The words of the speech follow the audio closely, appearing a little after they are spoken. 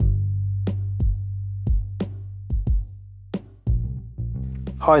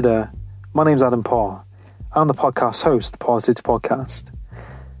Hi there, my name's Adam Parr. I'm the podcast host of the Parrsitivity podcast.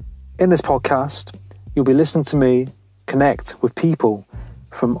 In this podcast, you'll be listening to me connect with people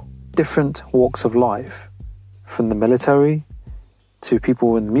from different walks of life, from the military to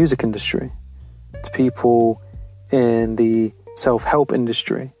people in the music industry, to people in the self-help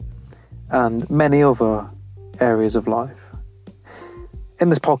industry, and many other areas of life. In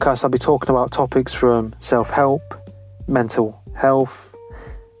this podcast, I'll be talking about topics from self-help, mental health,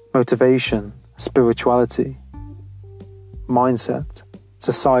 motivation, spirituality, mindset,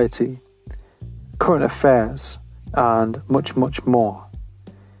 society, current affairs, and much, much more.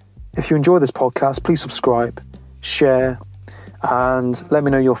 If you enjoy this podcast, please subscribe, share, and let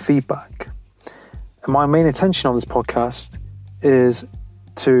me know your feedback. And my main intention on this podcast is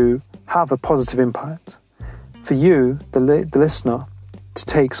to have a positive impact. For you, the listener, to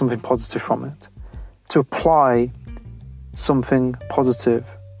take something positive from it, to apply something positive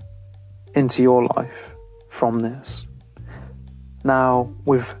into your life from this. Now,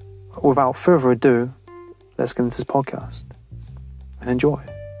 without further ado, let's get into this podcast and enjoy.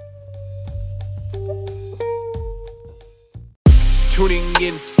 Tuning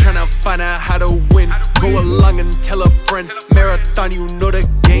in, trying to find out how to win. Go along and tell a friend. Marathon, you know the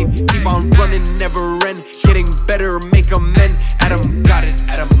game. Keep on running, never end. Getting better, make amend. Adam got it,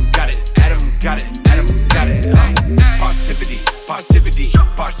 Adam got it, Adam got it, Adam got it. Parrsitivity, Parrsitivity,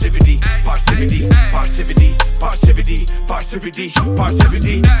 Parrsitivity, Parrsitivity, Parrsitivity, Parrsitivity, Parrsitivity,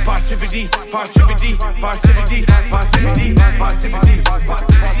 Parrsitivity, Parrsitivity, Parrsitivity, Parrsitivity, Parrsitivity, Parrsitivity,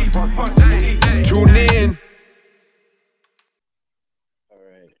 Parrsitivity, Parrsitivity. Tune in.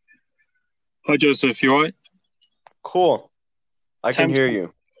 Hi Joseph, you alright? Cool. I can hear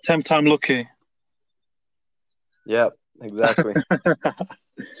you. 10th time lucky. Yep, exactly.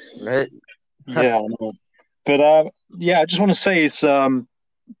 Right? Yeah, I know. But I just want to say it's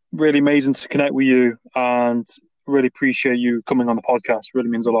really amazing to connect with you and really appreciate you coming on the podcast. Really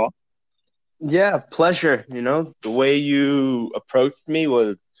means a lot. Yeah, pleasure. The way you approached me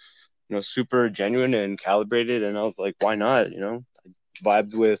was, super genuine and calibrated, and I was like, why not? I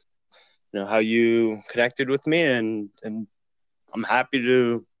vibed with how you connected with me, and I'm happy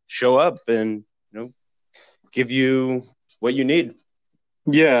to show up and give you what you need.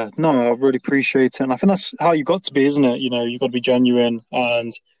 Yeah, no, I really appreciate it. And I think that's how you got to be, isn't it? You've got to be genuine and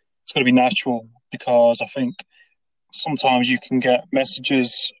it's got to be natural, because I think sometimes you can get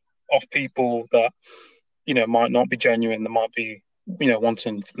messages of people that, might not be genuine. They might be,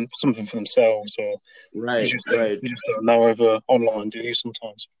 wanting something for themselves, or Right, you just don't know over online, do you,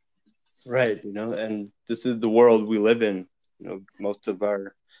 sometimes? Right, and this is the world we live in. Most of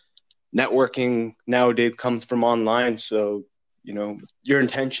our networking nowadays comes from online, so your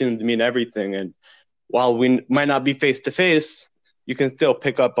intentions mean everything. And while we might not be face to face, you can still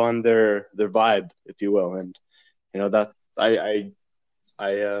pick up on their vibe, if you will. And that I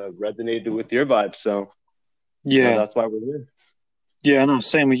resonated with your vibe, so yeah, that's why we're here. Yeah, no,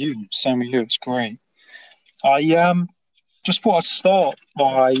 same with you. It's great. I just thought I'd start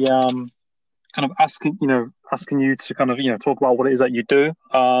by kind of asking you to kind of talk about what it is that you do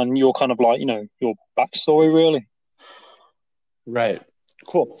and your kind of your backstory, really. Right.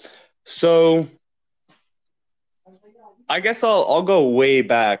 Cool. So I guess I'll go way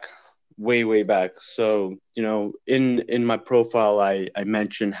back. So, in my profile, I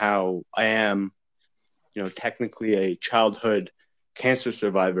mentioned how I am, technically a childhood cancer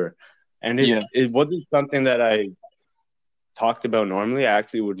survivor. And it wasn't something that I talked about normally. I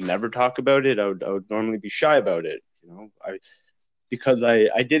actually would never talk about it. I would normally be shy about it, because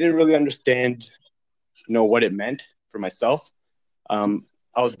I didn't really understand, what it meant for myself. I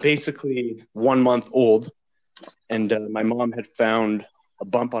was basically 1 month old, and my mom had found a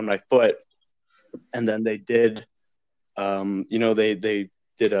bump on my foot, and then they did, they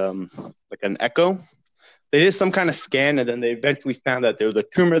did like an echo. They did some kind of scan, and then they eventually found that there was a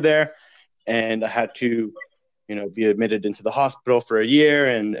tumor there, and I had to, be admitted into the hospital for a year,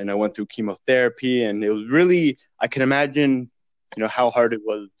 and I went through chemotherapy, and it was really, I can imagine, how hard it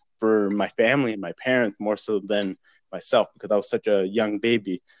was for my family and my parents, more so than myself, because I was such a young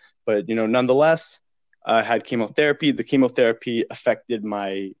baby. But, nonetheless, I had chemotherapy. The chemotherapy affected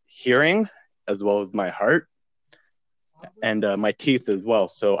my hearing as well as my heart and my teeth as well.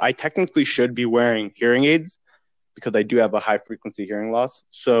 So I technically should be wearing hearing aids because I do have a high frequency hearing loss.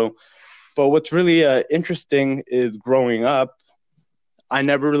 So, but what's really interesting is growing up, I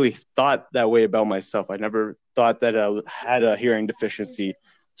never really thought that way about myself. I never thought that I had a hearing deficiency.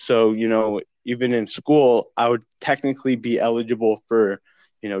 So, even in school, I would technically be eligible for,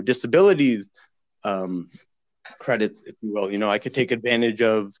 disabilities credits, if you will. I could take advantage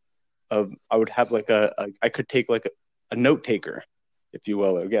of I would have like I could take like a note taker, if you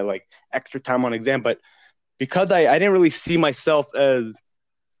will, or get like extra time on exam. But because I didn't really see myself as,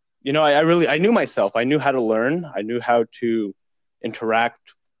 I knew myself. I knew how to learn. I knew how to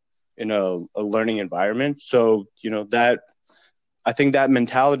interact in a learning environment. So, that I think that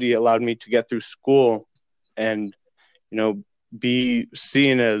mentality allowed me to get through school and, be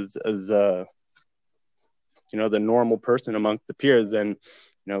seen as the normal person amongst the peers, and,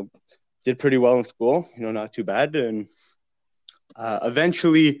 did pretty well in school, not too bad. And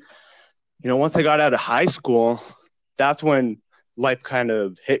eventually, once I got out of high school, that's when life kind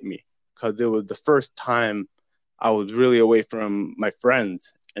of hit me, because it was the first time I was really away from my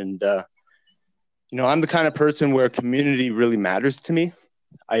friends. And, I'm the kind of person where community really matters to me.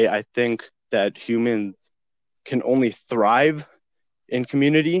 I think that humans can only thrive in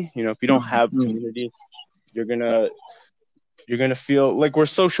community. If you don't have community, you're gonna feel like we're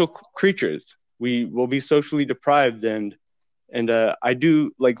social creatures. We will be socially deprived, and I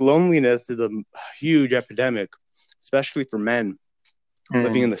do like loneliness is a huge epidemic, especially for men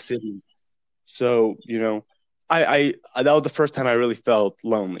living in the city. So, I that was the first time I really felt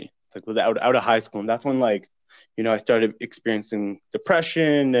lonely, like out of high school. And that's when, like, I started experiencing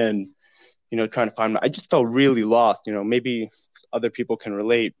depression and, trying to find I just felt really lost. Maybe other people can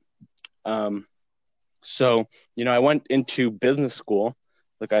relate. So, I went into business school.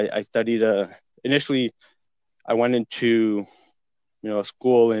 Like I studied initially I went into, a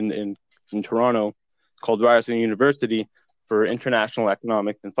school in Toronto called Ryerson University for international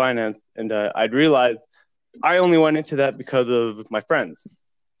economics and finance. And I'd realized I only went into that because of my friends.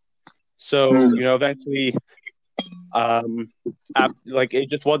 So, eventually, like it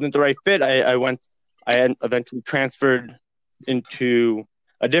just wasn't the right fit. I eventually transferred into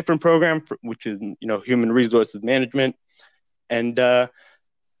a different program, which is, human resources management. And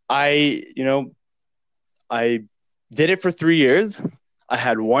I did it for 3 years. I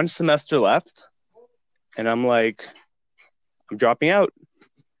had 1 semester left, and I'm like, I'm dropping out.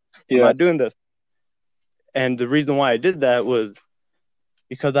 I'm not doing this. And the reason why I did that was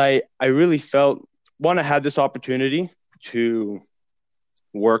because I really felt, one, I had this opportunity to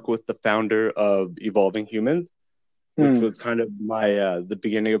work with the founder of Evolving Humans, which was kind of my the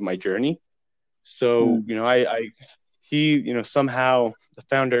beginning of my journey. So, he, somehow the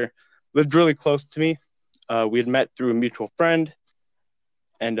founder lived really close to me. We had met through a mutual friend,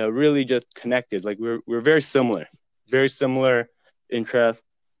 and really just connected. Like we're very similar interests,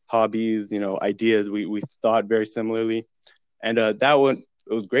 hobbies, ideas. We thought very similarly, and that one,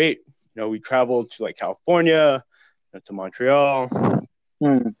 it was great. We traveled to like California, to Montreal,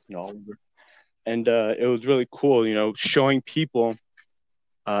 and it was really cool. Showing people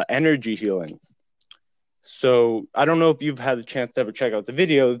energy healing. So I don't know if you've had the chance to ever check out the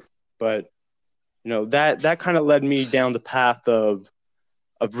videos, but that kind of led me down the path of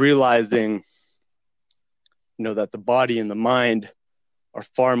realizing, that the body and the mind are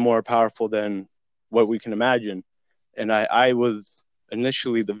far more powerful than what we can imagine. And I was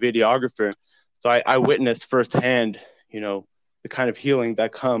initially the videographer, so I witnessed firsthand, the kind of healing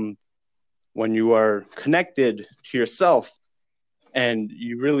that comes when you are connected to yourself, and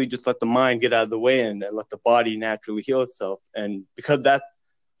you really just let the mind get out of the way and let the body naturally heal itself. And because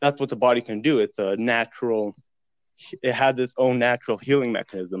that's what the body can do. It's a natural, it has its own natural healing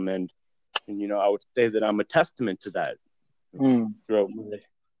mechanism. And I would say that I'm a testament to that.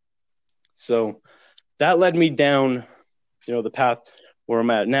 So that led me down, the path where I'm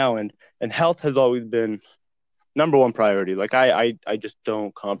at now. And health has always been number one priority. Like I just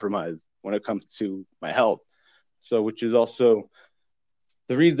don't compromise when it comes to my health. So, which is also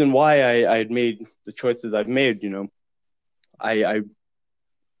the reason why I made the choices I've made. I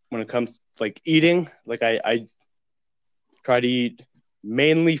when it comes to like eating, like I try to eat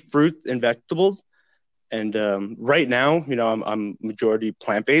mainly fruits and vegetables. And right now, I'm majority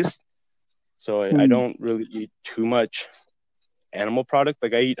plant-based. So I don't really eat too much animal product.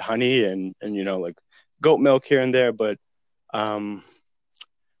 Like I eat honey and like goat milk here and there. But for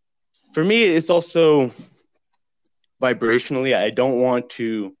me, it's also vibrationally, I don't want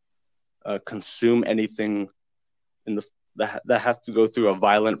to consume anything that has to go through a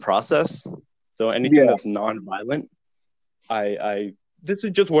violent process. So anything that's non-violent, this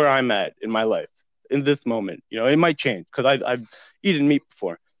is just where I'm at in my life in this moment. It might change because I've eaten meat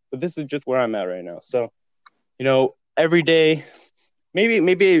before, but this is just where I'm at right now. So, every day, maybe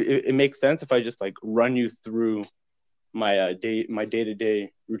it makes sense if I just like run you through my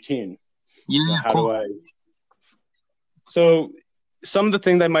day-to-day routine. How do I? So some of the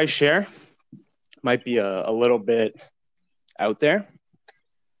things I might share might be a little bit out there.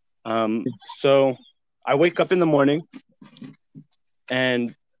 So I wake up in the morning,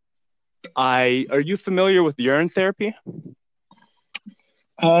 and are you familiar with urine therapy?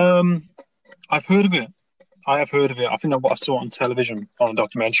 I've heard of it. I have heard of it. I think I saw it on television on a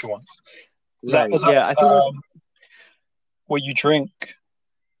documentary once. Right. Is that Yeah, I think what you drink?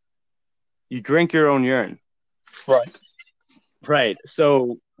 you drink your own urine. Right. Right.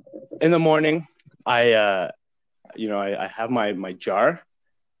 So in the morning, I have my jar,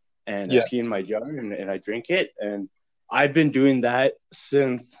 and I Yeah. pee in my jar, and I drink it. And I've been doing that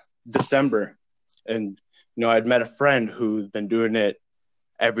since December. And, I'd met a friend who's been doing it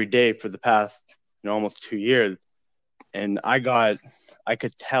every day for the past, almost 2 years. And I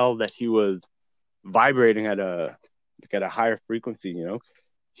could tell that he was vibrating at a higher frequency.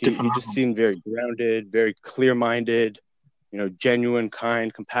 He Different just level. seemed very grounded, very clear-minded, genuine,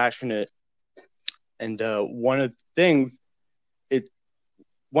 kind, compassionate. And one of the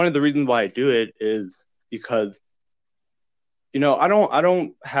reasons why I do it is because, I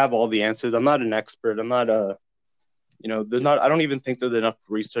don't have all the answers. I'm not an expert. I'm not I don't even think there's enough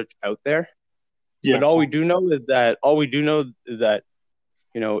research out there. Yeah. But all we do know is that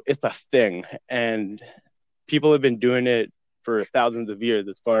it's a thing, and people have been doing it for thousands of years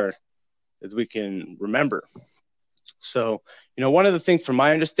as far as we can remember. So, one of the things from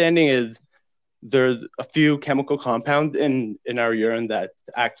my understanding is there's a few chemical compounds in our urine that's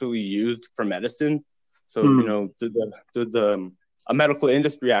actually used for medicine. So, a medical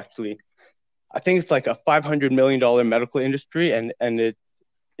industry, actually, I think it's like a $500 million medical industry, and it's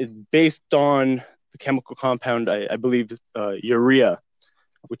based on the chemical compound, I believe, urea,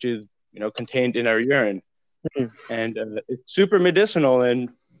 which is, contained in our urine. And it's super medicinal. And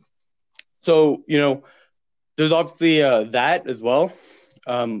so, there's obviously that as well.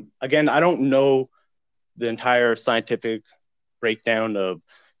 Again, I don't know the entire scientific breakdown of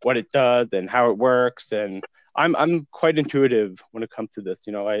what it does and how it works. And I'm quite intuitive when it comes to this.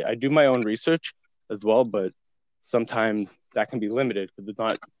 I do my own research as well, but sometimes that can be limited because it's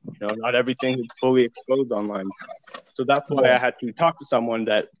not everything is fully exposed online. So that's why I had to talk to someone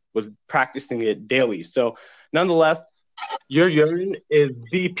that was practicing it daily. So nonetheless, your urine is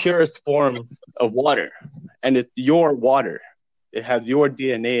the purest form of water, and it's your water. It has your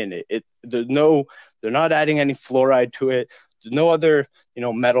DNA in it. They're not adding any fluoride to it. There's no other,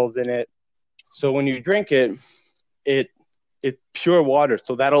 metals in it. So when you drink it, it's pure water.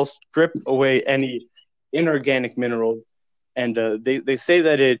 So that'll strip away any inorganic minerals. And they say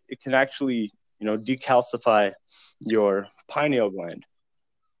that it can actually, decalcify your pineal gland.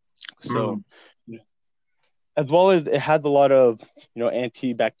 So as well as it has a lot of,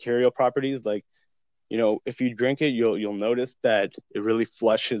 antibacterial properties. Like, if you drink it, you'll notice that it really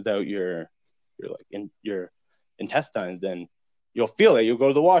flushes out your intestines, and you'll feel it. You'll go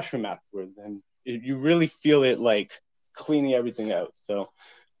to the washroom afterwards, and you really feel it like cleaning everything out. So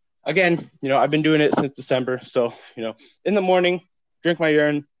again, I've been doing it since December. So, in the morning, drink my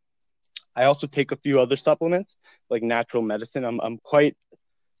urine. I also take a few other supplements like natural medicine.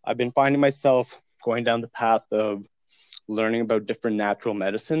 I've been finding myself going down the path of learning about different natural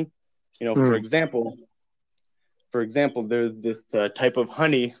medicine. For example, there's this type of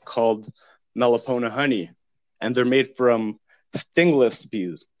honey called Melipona honey, and they're made from stingless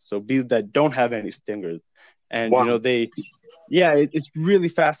bees, so bees that don't have any stingers. And Wow. it's really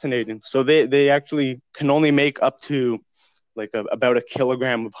fascinating. So they actually can only make up to like about a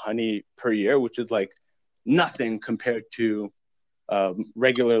kilogram of honey per year, which is like nothing compared to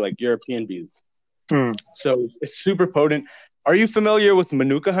regular like European bees. So it's super potent. Are you familiar with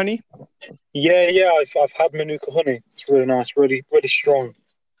Manuka honey? Yeah. I've had Manuka honey. It's really nice, really, really strong.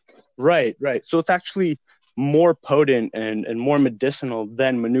 Right. So it's actually more potent and more medicinal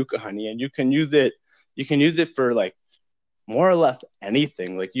than Manuka honey, and you can use it for like more or less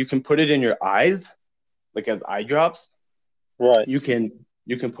anything. Like you can put it in your eyes, like as eye drops. Right. You can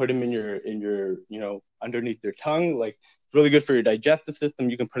put them in your underneath your tongue. Like it's really good for your digestive system.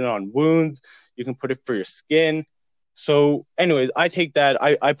 You can put it on wounds. You can put it for your skin. So anyways, I take that.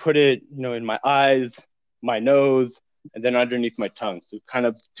 I put it, in my eyes, my nose, and then underneath my tongue. So kind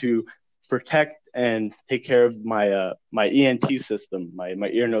of to protect and take care of my my ENT system, my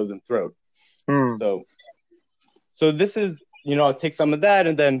ear, nose, and throat. So this is, I'll take some of that,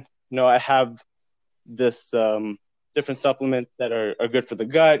 and then, I have this different supplements that are good for the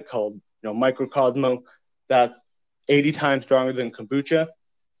gut called, Microcosmo. That's 80 times stronger than kombucha.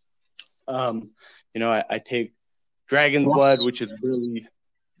 I take dragon's blood, which is really...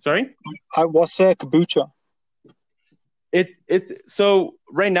 Sorry? What's kombucha? So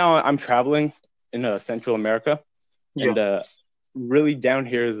right now I'm traveling, in Central America, and really down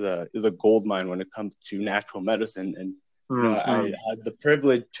here is a gold mine when it comes to natural medicine. And I had the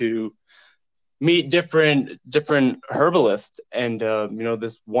privilege to meet different herbalists, and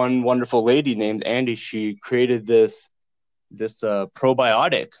this one wonderful lady named Andy. She created this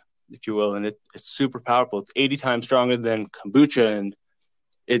probiotic, if you will, and it's super powerful. It's 80 times stronger than kombucha, and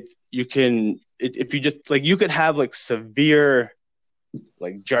if you just like, you could have like severe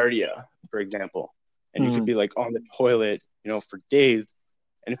like giardia, for example, and you could be like on the toilet, for days.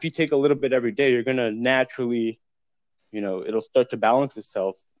 And if you take a little bit every day, you're gonna naturally, it'll start to balance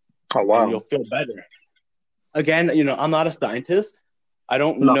itself. Oh, wow. And you'll feel better. Again, I'm not a scientist. I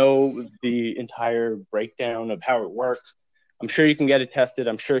don't know the entire breakdown of how it works. I'm sure you can get it tested.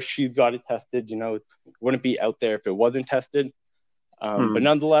 I'm sure she's got it tested. It wouldn't be out there if it wasn't tested. But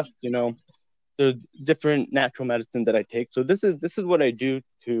nonetheless, there's different natural medicine that I take. So this is what I do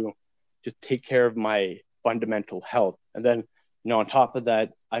to just take care of my fundamental health. And then, on top of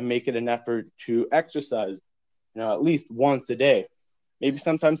that, I make it an effort to exercise, at least once a day, maybe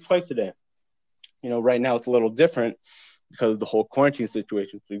sometimes twice a day. Right now it's a little different because of the whole quarantine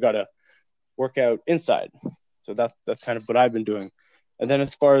situation. So you got to work out inside. So that's kind of what I've been doing. And then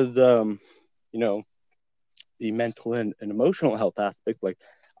as far as, the mental and emotional health aspect, like,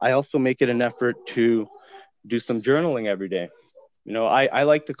 I also make it an effort to do some journaling every day. I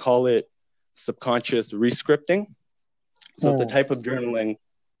like to call it subconscious rescripting. So it's the type of journaling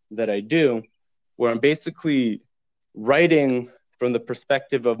that I do where I'm basically writing from the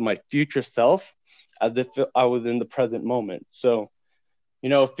perspective of my future self as if I was in the present moment. So,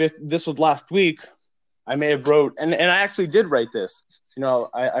 if this was last week, I may have wrote, and I actually did write this.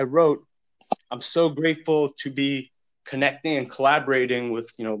 I wrote, I'm so grateful to be connecting and collaborating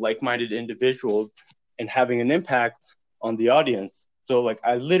with, like-minded individuals and having an impact on the audience. So like,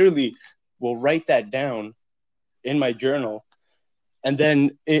 I literally will write that down in my journal, and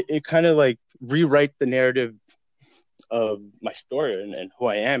then it kind of like rewrite the narrative of my story and who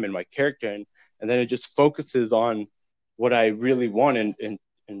I am and my character. And then it just focuses on what I really want and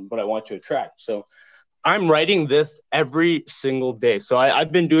what I want to attract. So I'm writing this every single day. So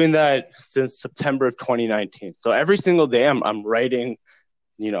I've been doing that since September of 2019. So every single day I'm writing,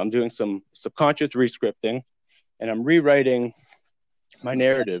 I'm doing some subconscious rescripting, and I'm rewriting my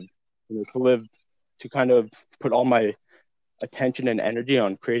narrative, to kind of put all my attention and energy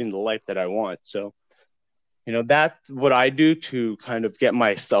on creating the life that I want. So, that's what I do to kind of get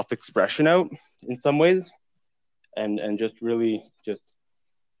my self-expression out in some ways, and just really just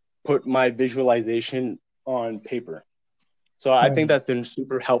put my visualization on paper. So I think that's been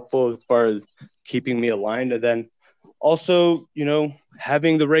super helpful as far as keeping me aligned. And then also,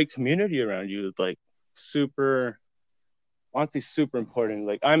 having the right community around you is like honestly super important.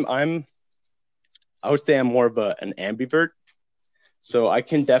 Like I would say I'm more of an ambivert. So I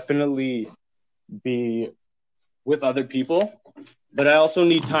can definitely be with other people, but I also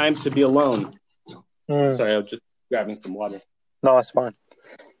need time to be alone. Sorry, I was just grabbing some water. No, that's fine.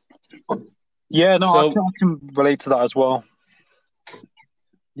 Yeah, no, I can relate to that as well.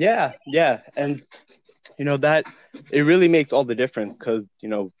 Yeah. And, that it really makes all the difference because,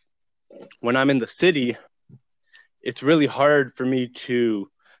 when I'm in the city, it's really hard for me to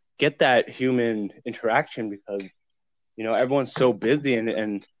get that human interaction because, everyone's so busy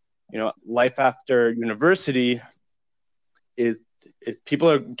and life after university is people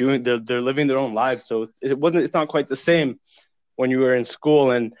are they're living their own lives. So it's not quite the same when you were in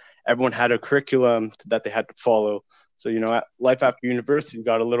school and everyone had a curriculum that they had to follow. So, life after university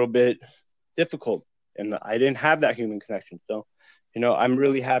got a little bit difficult and I didn't have that human connection. So, I'm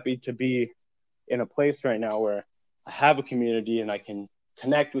really happy to be in a place right now where I have a community and I can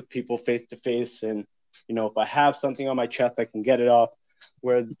connect with people face to face. And, if I have something on my chest, I can get it off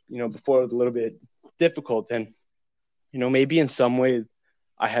where, before it was a little bit difficult. And, maybe in some ways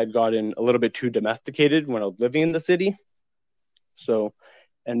I had gotten a little bit too domesticated when I was living in the city. So,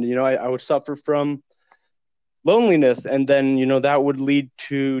 and, I would suffer from loneliness, and then, that would lead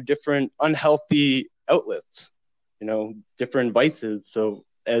to different unhealthy outlets, different vices. So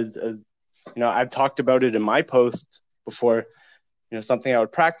as I've talked about it in my post before, something I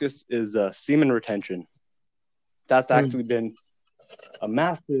would practice is semen retention. That's actually been a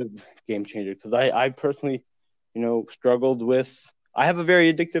massive game changer because I personally, struggled with, I have a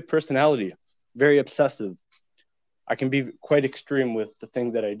very addictive personality, very obsessive. I can be quite extreme with the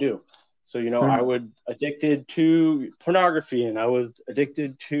things that I do. So, I was addicted to pornography and I was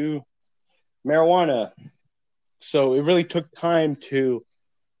addicted to marijuana. So it really took time to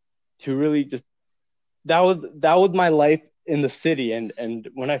really just, that was my life in the city. And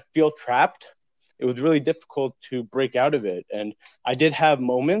when I feel trapped, it was really difficult to break out of it. And I did have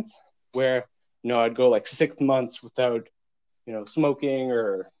moments where, I'd go like 6 months without, smoking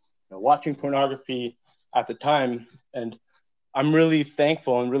or watching pornography at the time. And I'm really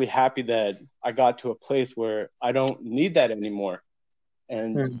thankful and really happy that I got to a place where I don't need that anymore.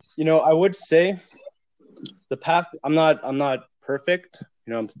 And, I would say the path, I'm not perfect.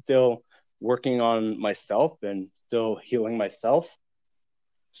 I'm still working on myself and still healing myself.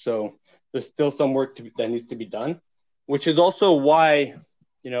 So there's still some work that needs to be done, which is also why,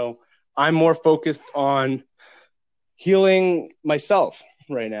 I'm more focused on healing myself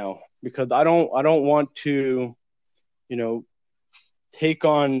right now, because I don't want to, take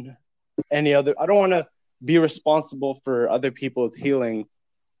on I don't want to be responsible for other people's healing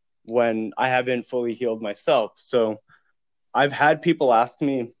when I haven't fully healed myself. So I've had people ask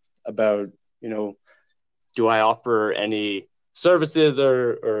me about, do I offer any services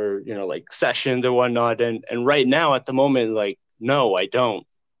or like sessions or whatnot. And right now at the moment, like, no, I don't,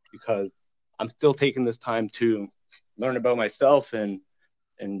 because I'm still taking this time to learn about myself and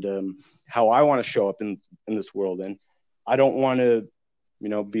how I want to show up in this world. And I don't want to,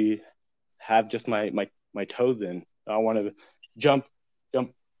 have just my toes in. I want to jump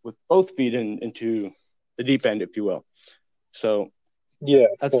with both feet into the deep end, if you will. So Yeah,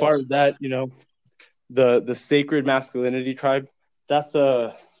 as far as that, the sacred masculinity tribe, that's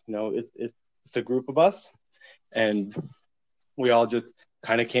it's a group of us, and we all just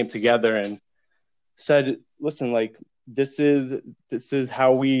kind of came together and said, listen, like, this is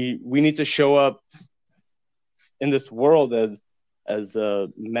how we need to show up in this world as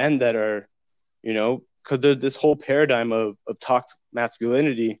men that are, because there's this whole paradigm of toxic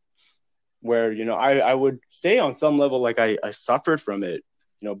masculinity where, I would say on some level, like, I suffered from it,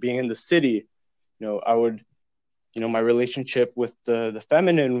 being in the city. I would, my relationship with the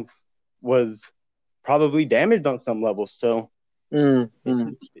feminine was probably damaged on some level. So,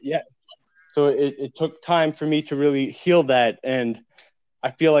 yeah. So it took time for me to really heal that. And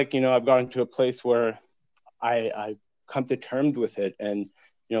I feel like, I've gotten to a place where I've come to terms with it. And,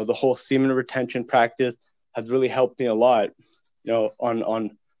 the whole semen retention practice has really helped me a lot,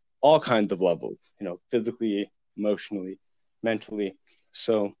 on all kinds of levels, physically, emotionally, mentally.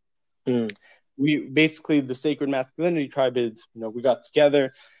 So we basically, the sacred masculinity tribe is, we got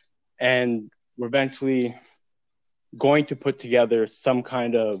together and we're eventually going to put together some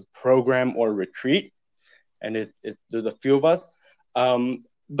kind of program or retreat. And there's a few of us.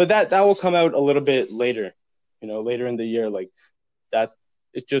 But that will come out a little bit later, later in the year. Like that,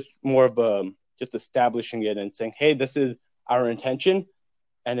 it's just more of just establishing it and saying, hey, this is our intention.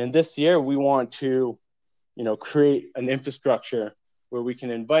 And in this year, we want to, create an infrastructure where we can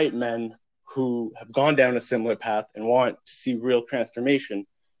invite men who have gone down a similar path and want to see real transformation,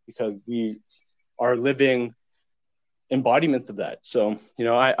 because we are living embodiments of that. So,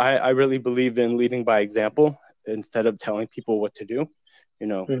 I really believe in leading by example instead of telling people what to do.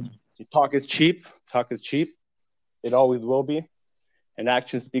 Talk is cheap. It always will be. And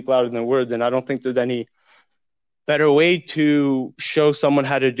actions speak louder than words. And I don't think there's any better way to show someone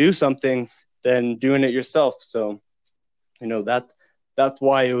how to do something than doing it yourself. So, that's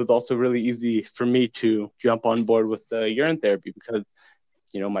why it was also really easy for me to jump on board with the urine therapy, because,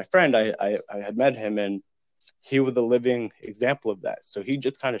 my friend, I had met him and he was a living example of that. So he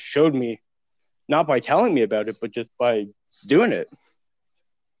just kind of showed me, not by telling me about it, but just by doing it.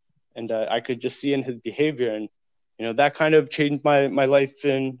 And I could just see in his behavior, and that kind of changed my life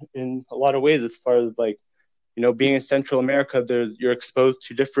in a lot of ways. As far as like, being in Central America, you're exposed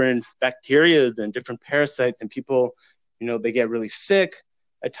to different bacteria and different parasites, and people, they get really sick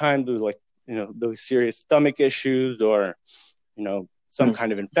at times with like, really serious stomach issues or, some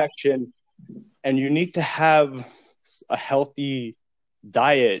kind of infection. And you need to have a healthy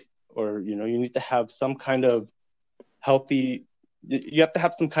diet, or, you need to have some kind of healthy, you have to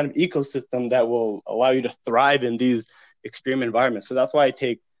have some kind of ecosystem that will allow you to thrive in these extreme environments. So that's why I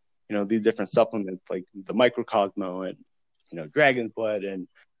take, these different supplements like the Microcosmo and, Dragon's Blood and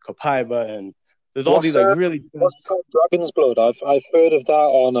Copaiba, and there's all these like really. What's called Dragon's Blood? I've heard of that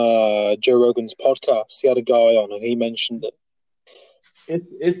on Joe Rogan's podcast. He had a guy on and he mentioned it.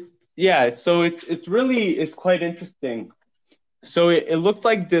 So it's quite interesting. So it looks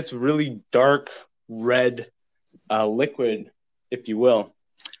like this really dark red liquid, if you will,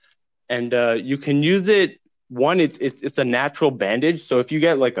 and you can use it. One, it's a natural bandage. So if you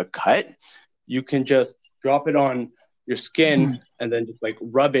get like a cut, you can just drop it on your skin and then just like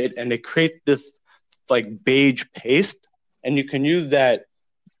rub it, and it creates this like beige paste, and you can use that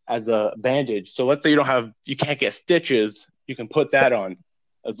as a bandage. So let's say you can't get stitches, you can put that on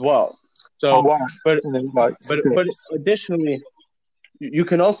as well. So, wow. but And then, like, but sticks. additionally, you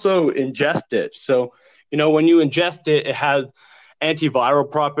can also ingest it. So, when you ingest it, it has antiviral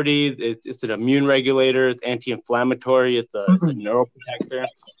properties. It's an immune regulator. It's anti-inflammatory. It's a neuroprotector.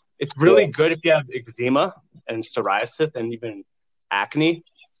 It's really good if you have eczema and psoriasis and even acne,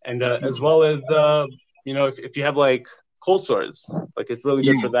 and as well as if you have like cold sores, like it's really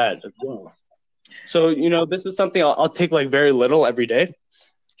good for that as well. So this is something I'll take like very little every day,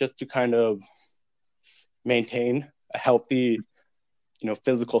 just to kind of maintain a healthy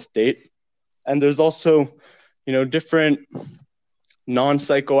physical state. And there's also different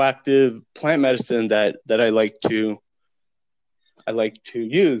non-psychoactive plant medicine that I like to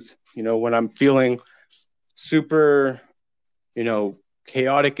use when I'm feeling super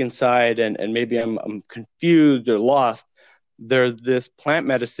chaotic inside, and maybe I'm confused or lost. There's this plant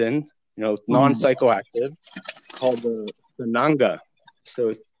medicine non-psychoactive called the Sananga.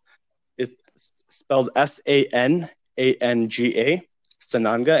 So it's spelled Sananga,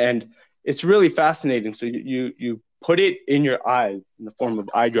 Sananga, and it's really fascinating. So you put it in your eyes in the form of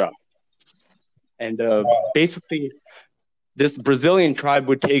eye drop, and basically this Brazilian tribe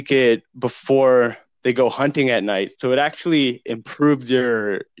would take it before they go hunting at night. So it actually improved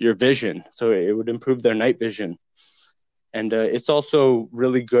your vision. So it would improve their night vision, and it's also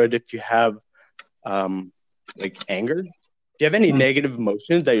really good if you have like anger. If you have any negative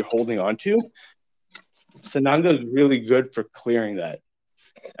emotions that you're holding on to, Sananga is really good for clearing that.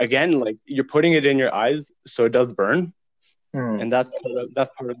 Again, like you're putting it in your eyes, so it does burn, and that's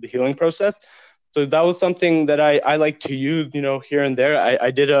part of the healing process. So that was something that I like to use, here and there. I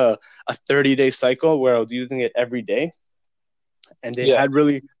did a 30-day cycle where I was using it every day, and it had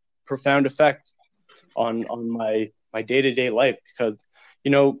really profound effect on my day-to-day life, because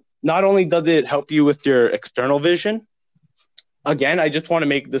not only does it help you with your external vision. Again, I just want to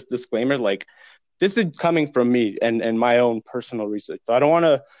make this disclaimer, like this is coming from me and my own personal research. So I don't want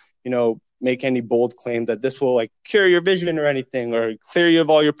to, make any bold claim that this will like cure your vision or anything or clear you of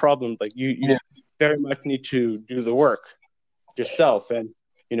all your problems. Like you very much need to do the work yourself and,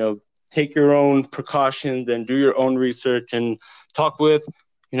 take your own precautions and do your own research and talk with,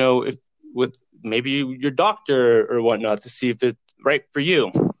 with maybe your doctor or whatnot to see if it's right for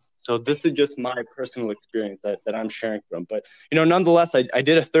you. So this is just my personal experience that I'm sharing from. But, nonetheless, I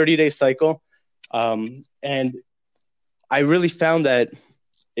did a 30-day cycle. And I really found that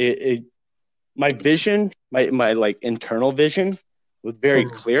my vision, my like internal vision was very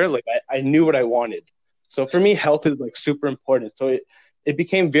clear. Like I knew what I wanted. So for me, health is like super important. So it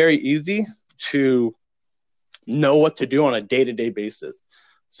became very easy to know what to do on a day-to-day basis.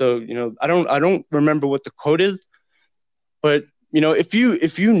 So, I don't remember what the quote is, but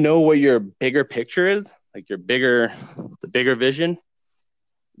if you know what your bigger picture is, like the bigger vision,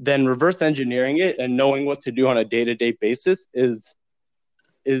 then reverse engineering it and knowing what to do on a day-to-day basis is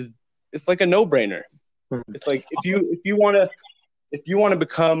it's like a no-brainer. It's like if you want to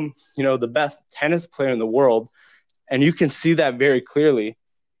become, the best tennis player in the world, and you can see that very clearly,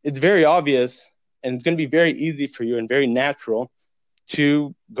 it's very obvious and it's going to be very easy for you and very natural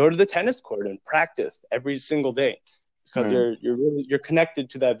to go to the tennis court and practice every single day, because you're connected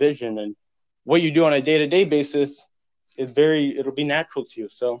to that vision, and what you do on a day-to-day basis it'll be natural to you.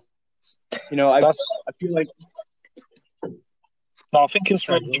 So, I feel like I think it's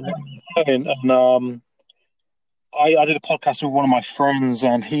really interesting. And I did a podcast with one of my friends,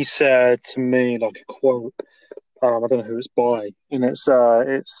 and he said to me like a quote. I don't know who it's by, and it's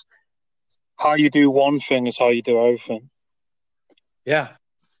how you do one thing is how you do everything. Yeah,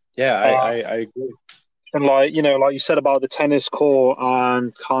 I agree. And like like you said about the tennis court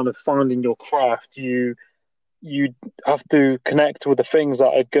and kind of finding your craft, you have to connect with the things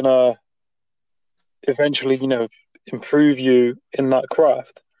that are gonna eventually improve you in that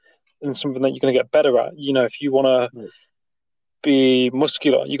craft and something that you're gonna get better at. If you want to be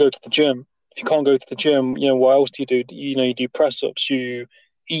muscular, you go to the gym. If you can't go to the gym, what else do you do? You do press ups, you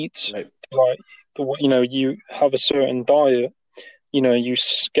eat right, you have a certain diet, you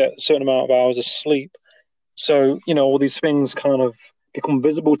get a certain amount of hours of sleep. So all these things kind of become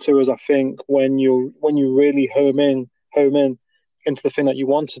visible to us, I think, when you really home in into the thing that you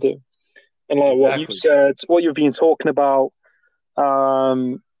want to do. And like what you said, what you've been talking about,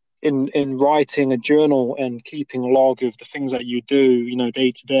 in writing a journal and keeping a log of the things that you do,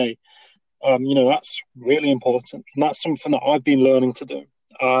 day to day, that's really important, and that's something that I've been learning to do.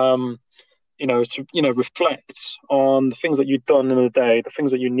 To reflect on the things that you've done in a day, the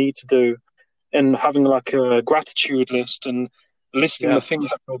things that you need to do, and having like a gratitude list and listing the things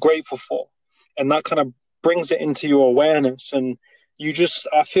that you're grateful for, and that kind of brings it into your awareness, and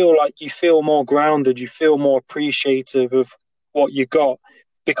I feel like you feel more grounded, you feel more appreciative of what you got.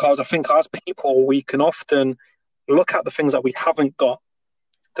 Because I think as people, we can often look at the things that we haven't got,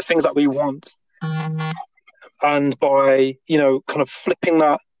 the things that we want. And by, kind of flipping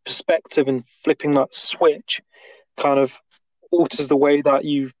that perspective and flipping that switch kind of alters the way that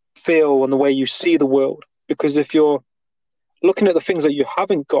you feel and the way you see the world. Because if you're looking at the things that you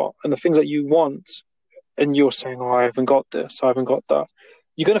haven't got and the things that you want, and you're saying, oh, I haven't got this, I haven't got that,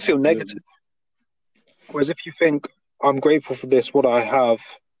 you're going to feel negative. Whereas if you think, I'm grateful for this, what I have,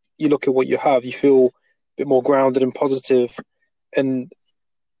 you look at what you have, you feel a bit more grounded and positive. And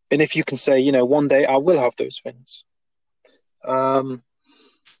if you can say, one day I will have those things. But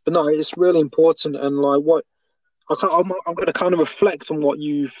no, it's really important. And like I'm going to kind of reflect on what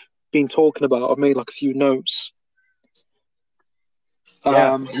you've been talking about. I've made like a few notes. But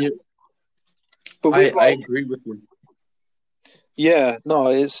I agree with you. Yeah, no,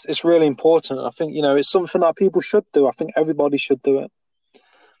 it's really important. I think, it's something that people should do. I think everybody should do it.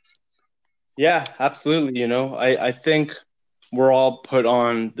 Yeah, absolutely. I think we're all put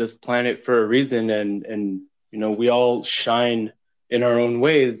on this planet for a reason, and we all shine in our own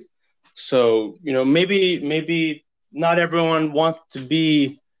ways. So, maybe not everyone wants to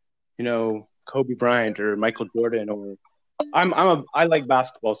be, Kobe Bryant or Michael Jordan, or I like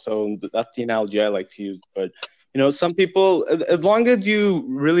basketball, so that's the analogy I like to use. But some people, as long as you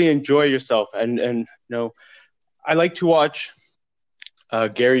really enjoy yourself, and I like to watch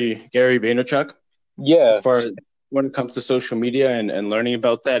Gary Vaynerchuk. Yeah. As far as when it comes to social media and learning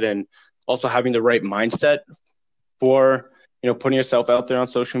about that, and also having the right mindset for putting yourself out there on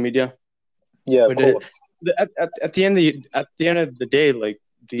social media. Yeah, of course. At the end of the day, like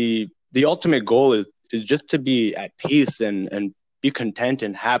the ultimate goal is just to be at peace and be content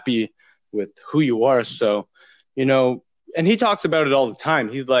and happy with who you are. So, and he talks about it all the time.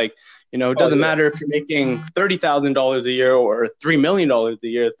 He's like, it doesn't matter if you're making $30,000 a year or $3 million a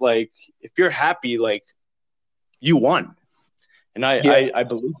year. It's like, if you're happy, like, you won. And I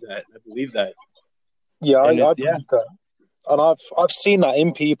believe that. I believe that. Yeah, I believe that. And I've seen that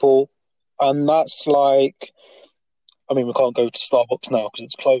in people, and that's like, I mean, we can't go to Starbucks now because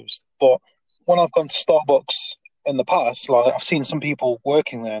it's closed. But when I've gone to Starbucks in the past, like, I've seen some people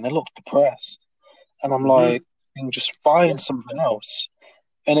working there and they look depressed. And I'm like, just find something else.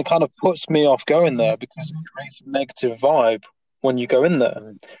 And it kind of puts me off going there because it creates a negative vibe when you go in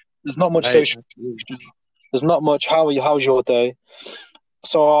there. There's not much social interaction. There's not much, how's your day?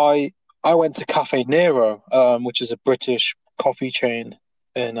 So I went to Cafe Nero, which is a British coffee chain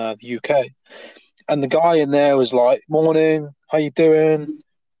in the UK. And the guy in there was like, morning, how you doing?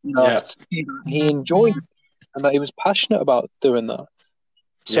 He enjoyed it and that he was passionate about doing that.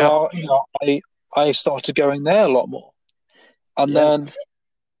 So I started going there a lot more. And then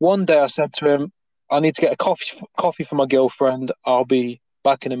one day I said to him, I need to get a coffee for my girlfriend. I'll be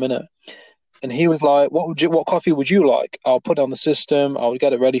back in a minute. And he was like, what coffee would you like? I'll put it on the system. I'll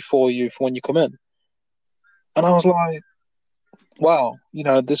get it ready for you for when you come in. And I was like, wow,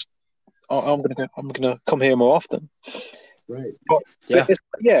 this, I'm gonna come here more often. Right. But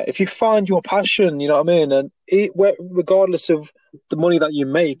if you find your passion, you know what I mean, and regardless of the money that you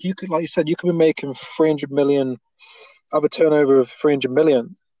make, you could, like you said, you could be making 300 million, have a turnover of 300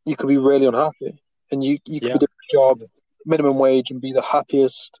 million. You could be really unhappy, and you could be doing a job, minimum wage, and be the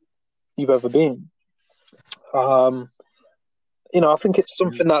happiest you've ever been. I think it's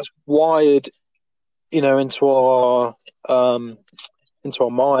something that's wired, into our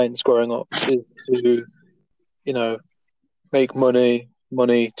minds growing up, is to, make money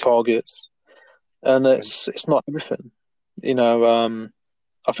targets, and it's not everything. I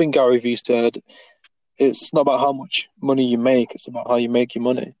think Gary Vee said it's not about how much money you make; it's about how you make your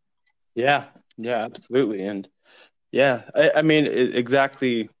money. Yeah, absolutely, and I mean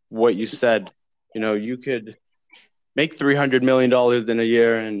exactly what you said. You could make $300 million in a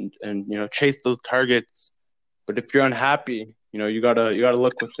year and chase those targets, but if you're unhappy, you gotta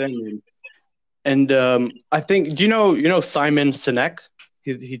look within. And I think, do you know Simon Sinek?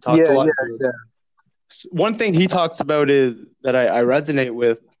 He talks a lot. One thing he talks about is that I resonate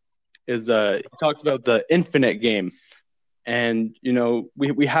with is he talks about the infinite game, and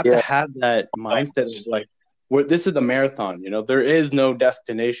we have to have that mindset of like, this is a marathon. There is no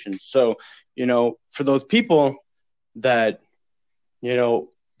destination. So for those people that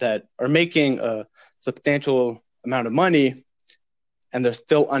that are making a substantial amount of money and they're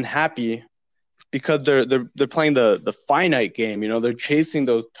still unhappy, because they're playing the finite game. They're chasing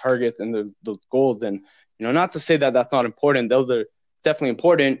those targets and those goals, and not to say that that's not important. Those are definitely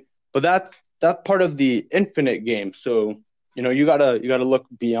important, but that's part of the infinite game. So you gotta look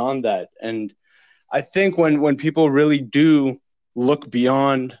beyond that. And I think when people really do look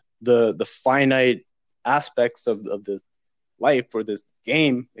beyond the finite aspects of this life or this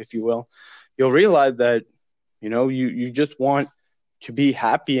game, if you will, you'll realize that you just want to be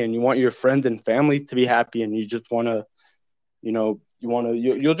happy, and you want your friends and family to be happy, and you just want to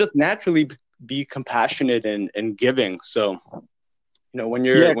you'll just naturally be compassionate and giving. So when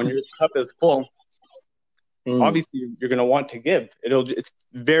your cup is full, obviously you're going to want to give. It's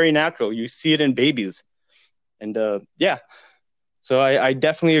very natural. You see it in babies. And so I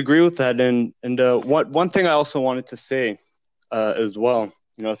definitely agree with that. And one thing I also wanted to say as well,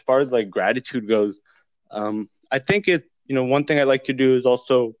 as far as like gratitude goes, I think one thing I like to do is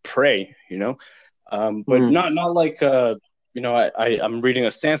also pray, but not like I'm reading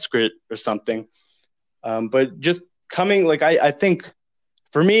a Sanskrit or something, but just coming, like I think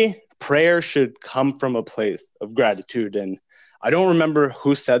for me, prayer should come from a place of gratitude. And I don't remember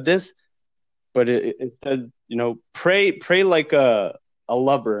who said this, but it says, pray like a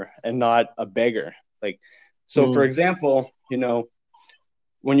lover and not a beggar. Like, so for example,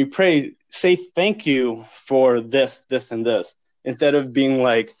 when you pray, say thank you for this, this, and this, instead of being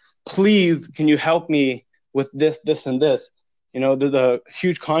like, please, can you help me with this, this, and this? There's a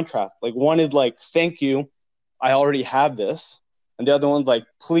huge contrast. Like, one is like, thank you, I already have this. And the other one's like,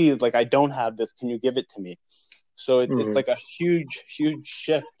 please, like, I don't have this, can you give it to me? So it's like a huge, huge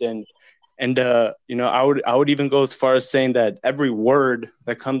shift. And I would even go as far as saying that every word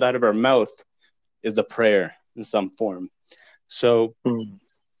that comes out of our mouth is a prayer in some form. So,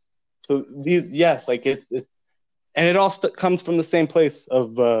 yes, like it and it all comes from the same place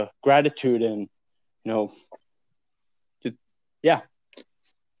of gratitude and,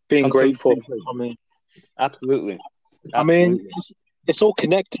 being grateful. I mean, absolutely. I mean, it's all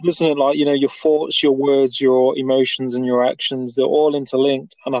connected, isn't it? Like, your thoughts, your words, your emotions, and your actions, they're all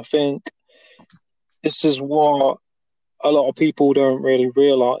interlinked. And I think this is what a lot of people don't really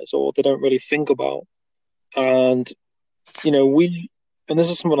realize, or they don't really think about. And, and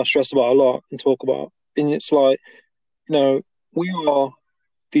this is something I stress about a lot and talk about. And it's like, we are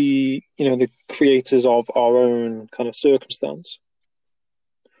the creators of our own kind of circumstance.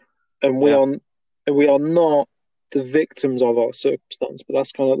 And we are not the victims of our circumstance, but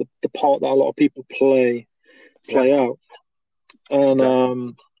that's kind of the part that a lot of people play out.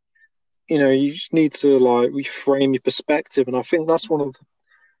 And you just need to like reframe your perspective, and I think that's one of the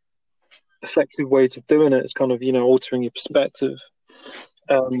effective ways of doing it is kind of altering your perspective.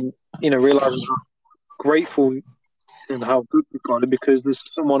 Realizing how grateful and how good you've got it, because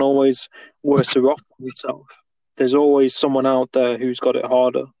there's someone always worse off than yourself. There's always someone out there who's got it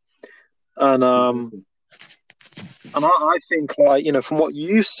harder. And I think, like, from what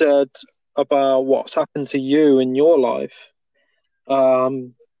you said about what's happened to you in your life,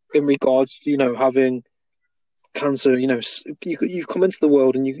 in regards to, having cancer, you've come into the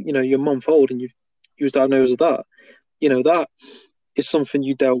world and you're a month old and you was diagnosed with that. That is something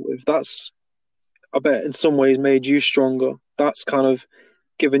you dealt with. That's, I bet, in some ways made you stronger. That's kind of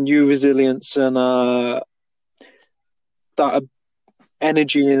given you resilience and that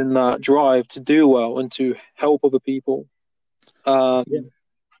energy and that drive to do well and to help other people. And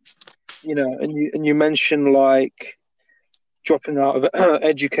you mentioned like dropping out of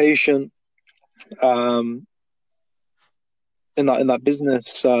education, in that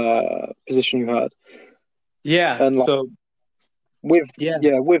business position you had. Yeah. And like, so with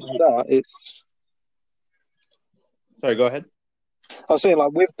that, it's. Sorry, go ahead. I was saying,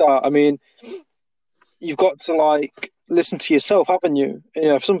 like, with that, I mean, you've got to like listen to yourself, haven't you?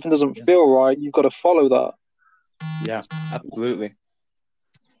 If something doesn't feel right, you've got to follow that. Yeah, absolutely.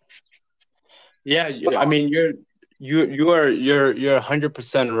 Yeah, I mean, you're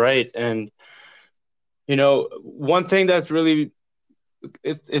 100% right. And one thing that's really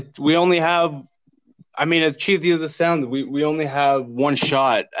we only have, I mean, as cheesy as it sounds, we only have one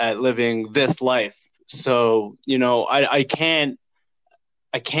shot at living this life. So I can't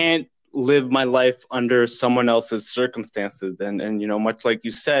live my life under someone else's circumstances. And much like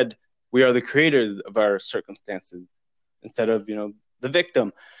you said, we are the creators of our circumstances instead of the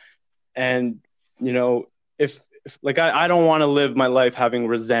victim. And if like I don't want to live my life having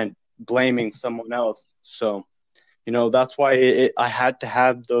blaming someone else. So that's why I had to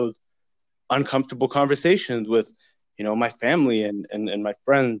have those uncomfortable conversations with my family and my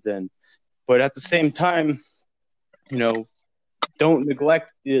friends. But at the same time, don't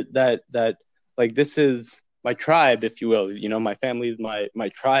neglect that like this is my tribe, if you will. My family is my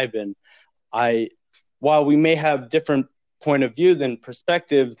tribe, and while we may have different point of views and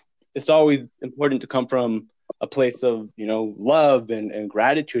perspectives, it's always important to come from a place of, love and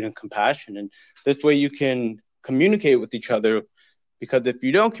gratitude and compassion. And this way you can communicate with each other, because if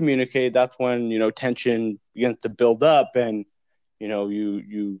you don't communicate, that's when, tension begins to build up, and,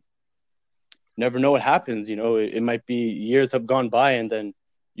 you never know what happens. It might be years have gone by, and then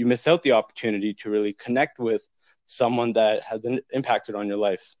you miss out the opportunity to really connect with someone that has an impacted on your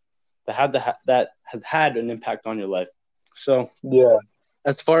life, that has had an impact on your life. So Yeah.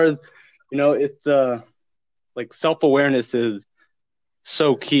 as far as, it's like self-awareness is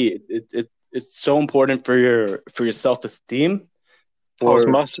so key. It's so important for your self-esteem. That was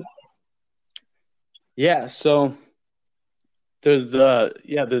massive. Yeah. So there's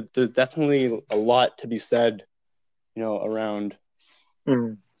definitely a lot to be said, around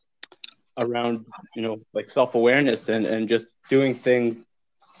like self-awareness and just doing things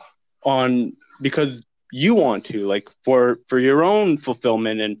because you want to, like, for your own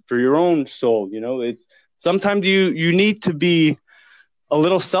fulfillment and for your own soul. It's sometimes you need to be a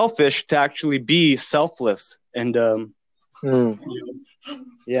little selfish to actually be selfless. And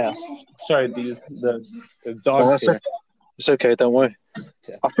yeah, sorry, the dogs here. It's okay, don't worry.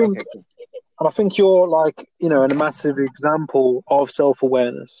 Yeah. I think, okay, cool. And I think you're like, a massive example of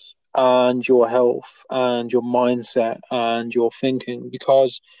self-awareness and your health and your mindset and your thinking,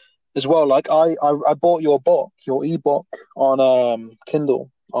 because as well, like I bought your ebook on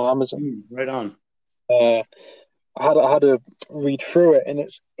Kindle on Amazon. Right on. I had to read through it, and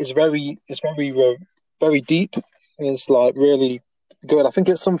it's very very deep. It's like really good. I think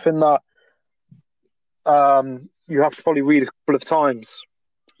it's something that you have to probably read a couple of times.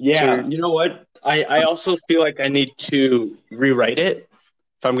 Yeah, you know what? I also feel like I need to rewrite it,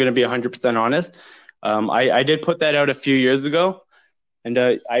 if I'm going to be 100% honest. I did put that out a few years ago, and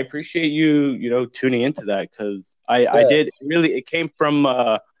I appreciate you tuning into that, because I did really. It came from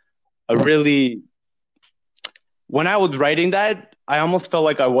a really. When I was writing that, I almost felt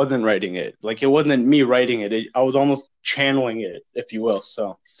like I wasn't writing it. Like, it wasn't me writing it. I was almost channeling it, if you will.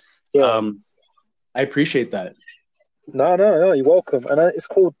 So, I appreciate that. No, you're welcome. And it's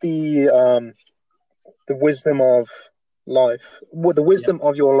called the wisdom of life, the wisdom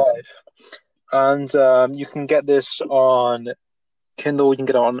of your life. And you can get this on Kindle. You can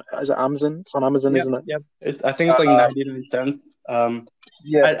get it on, is it Amazon? It's on Amazon, isn't it? Yep. I think it's like 99 cents.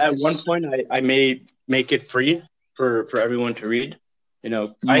 At one point, I may make it free for everyone to read.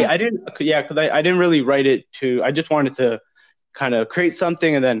 I didn't, because I didn't really write it I just wanted to kind of create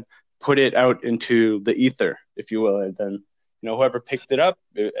something and then put it out into the ether, if you will. And then, whoever picks it up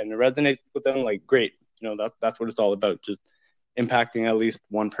and it resonates with them, like, great. That's what it's all about, just impacting at least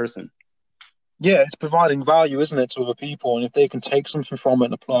one person. Yeah, it's providing value, isn't it, to other people? And if they can take something from it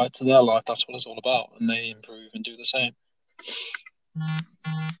and apply it to their life, that's what it's all about. And they improve and do the same.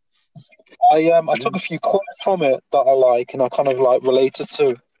 I took a few quotes from it that I like, and I kind of like related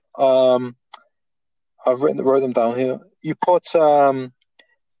to. I've wrote them down here. You put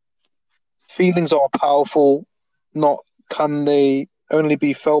feelings are powerful, not can they only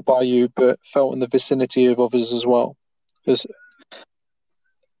be felt by you, but felt in the vicinity of others as well.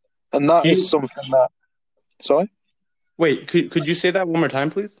 And that is something that. Sorry? Wait, could you say that one more time,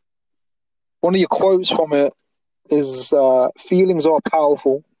 please? One of your quotes from it is feelings are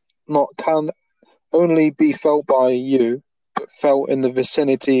powerful, not can only be felt by you, but felt in the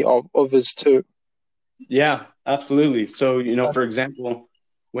vicinity of others too. Yeah, absolutely. So, for example,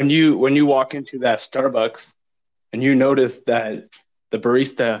 when you walk into that Starbucks and you notice that the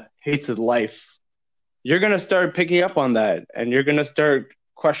barista hates his life, you're going to start picking up on that, and you're going to start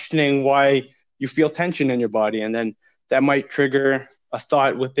questioning why you feel tension in your body. And then that might trigger a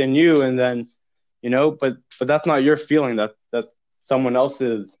thought within you. And then, but that's not your feeling, that's someone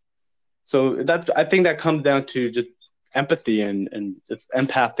else's. So I think that comes down to just empathy and it's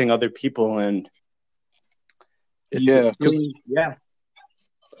empathing other people. And because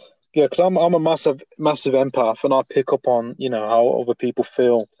I'm a massive empath, and I pick up on how other people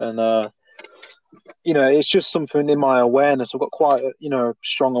feel, and it's just something in my awareness. I've got quite a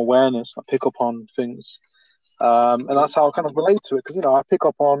strong awareness. I pick up on things, and that's how I kind of relate to it, because I pick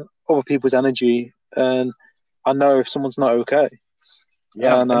up on other people's energy, and I know if someone's not okay.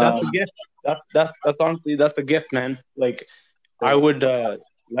 Yeah, and that's a gift. That's honestly, that's a gift, man. Like, I would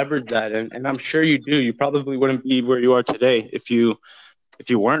leverage that, and I'm sure you do. You probably wouldn't be where you are today if you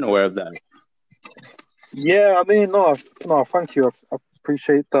weren't aware of that. Yeah, I mean, no, thank you. I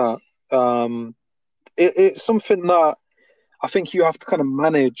appreciate that. It's something that I think you have to kind of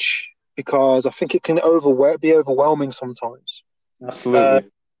manage, because I think it can be overwhelming sometimes.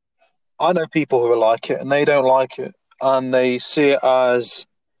 Absolutely. I know people who are like it, and they don't like it, and they see it as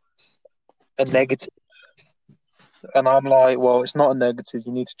a negative. And I'm like, well, it's not a negative.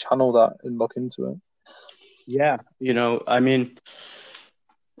 You need to channel that and look into it. Yeah, I mean,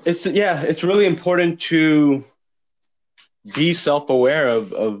 it's really important to be self-aware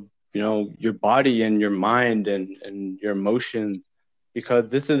of your body and your mind and your emotions, because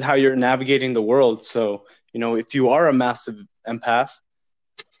this is how you're navigating the world. So if you are a massive empath,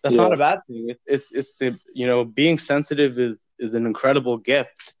 that's not a bad thing. It's being sensitive is an incredible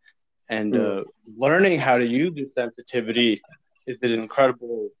gift, and learning how to use your sensitivity is an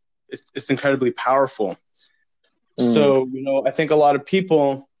incredible. It's incredibly powerful. So I think a lot of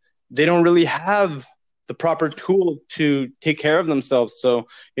people, they don't really have the proper tools to take care of themselves. So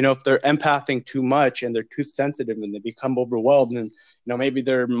if they're empathing too much and they're too sensitive and they become overwhelmed, and maybe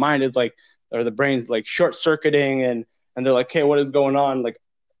their mind is like, or the brain's like short circuiting, and they're like, hey, what is going on? Like,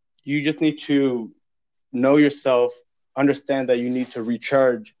 you just need to know yourself, understand that you need to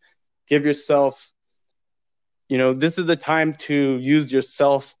recharge, give yourself, this is the time to use your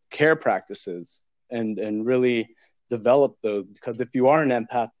self-care practices and really develop those. Because if you are an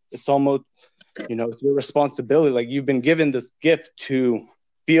empath, it's almost, it's your responsibility. Like, you've been given this gift to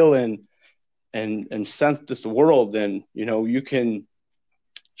feel and sense this world, and you can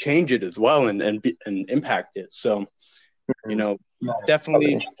change it as well and impact it. So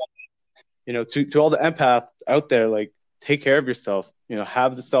definitely, to all the empaths out there, like, take care of yourself.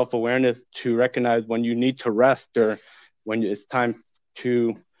 Have the self-awareness to recognize when you need to rest, or when it's time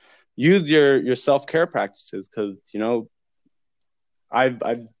to use your self-care practices. Because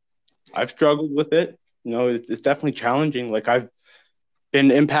I've struggled with it. It's definitely challenging. Like, I've been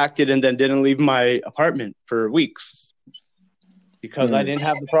impacted and then didn't leave my apartment for weeks because I didn't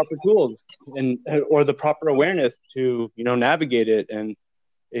have the proper tools or the proper awareness to navigate it. And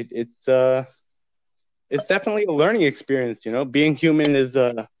it's definitely a learning experience. Being human is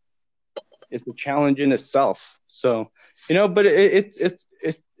a challenge in itself. So but it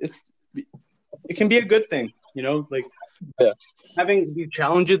can be a good thing. Like, having these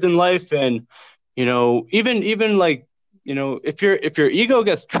challenges in life, and even like if your ego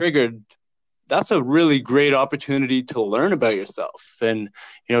gets triggered, that's a really great opportunity to learn about yourself and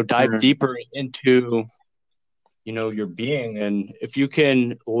dive deeper into your being. And if you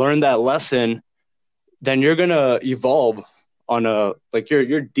can learn that lesson, then you're gonna evolve on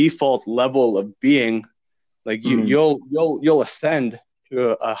your default level of being. Like, you'll ascend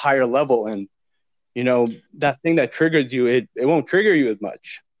to a higher level, and that thing that triggered you, it won't trigger you as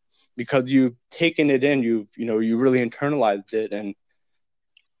much because you've taken it in, you really internalized it, and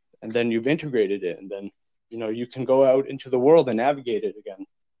then you've integrated it, and then you can go out into the world and navigate it again.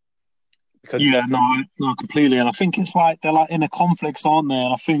 Because no, completely. And I think it's like they're like inner conflicts, aren't they?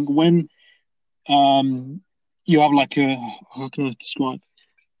 And I think when you have like how can I describe?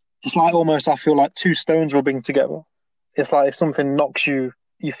 It's like almost, I feel like two stones rubbing together. It's like if something knocks you,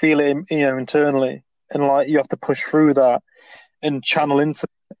 you feel it, internally, and like you have to push through that and channel into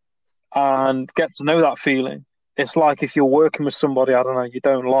it and get to know that feeling. It's like if you're working with somebody, I don't know, you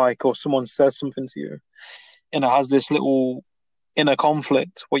don't like, or someone says something to you, and it has this little inner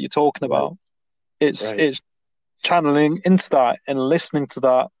conflict, what you're talking about. It's channeling into that and listening to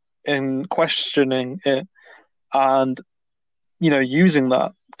that and questioning it, and using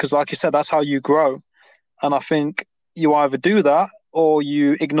that, because like you said, that's how you grow. And I think you either do that or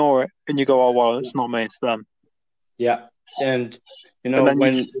you ignore it and you go, oh well, it's not me, it's them. Yeah. And and then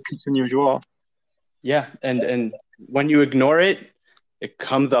when you continue as you are. Yeah, and when you ignore it, it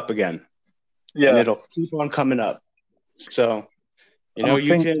comes up again. Yeah. And it'll keep on coming up. So you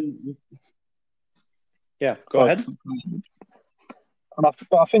can. Yeah, go ahead. And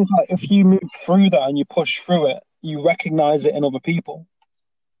I think like if you move through that and you push through it, you recognize it in other people.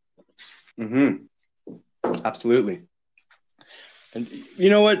 Absolutely. And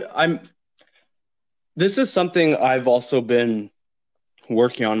you know what? This is something I've also been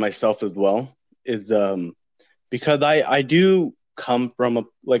working on myself as well. Is because I do come from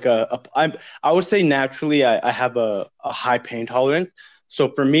I would say naturally I have a high pain tolerance. So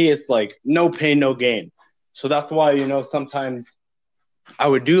for me, it's like no pain, no gain. So that's why sometimes I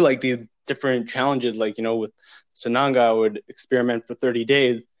would do like these different challenges, like with Sananga, I would experiment for 30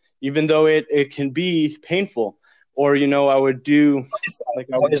 days, even though it can be painful. Or I would do like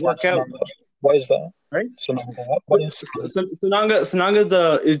I would work out. What is that? Right? What is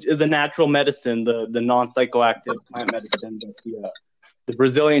Sananga is the natural medicine, the non-psychoactive plant medicine that the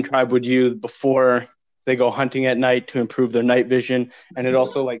Brazilian tribe would use before they go hunting at night to improve their night vision, and it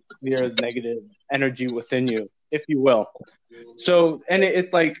also like clears negative energy within you, if you will. So, and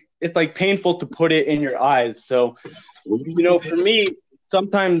it's like painful to put it in your eyes. So, for me,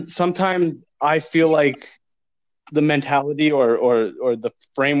 sometimes I feel like the mentality or the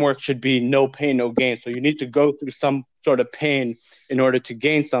framework should be no pain, no gain. So you need to go through some sort of pain in order to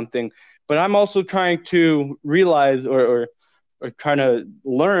gain something. But I'm also trying to realize or trying to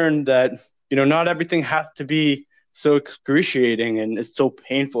learn that, not everything has to be so excruciating and it's so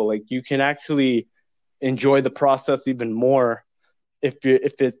painful. Like, you can actually enjoy the process even more if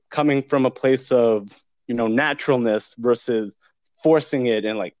it's coming from a place of, naturalness versus forcing it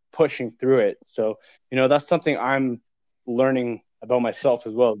and like pushing through it. So, that's something I'm learning about myself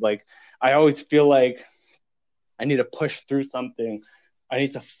as well. Like, I always feel like I need to push through something. I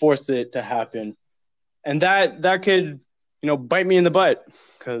need to force it to happen. And that could, bite me in the butt.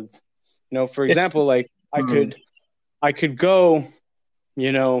 Because, for example, like I could go,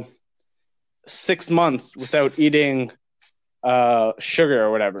 6 months without eating sugar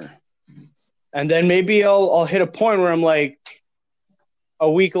or whatever. And then maybe I'll hit a point where I'm like,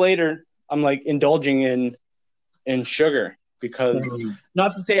 a week later, I'm like indulging in sugar, because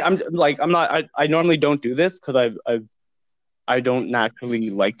not to say I normally don't do this, because I don't naturally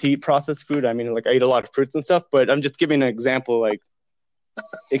like to eat processed food. I mean, like, I eat a lot of fruits and stuff, but I'm just giving an example. Like,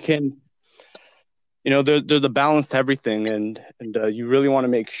 it can, there's a balance to everything, and you really want to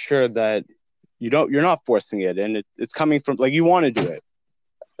make sure that you're not forcing it, and it's coming from, like, you want to do it.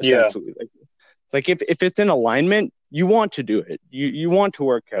 Essentially. Yeah. Like if it's in alignment, you want to do it. You want to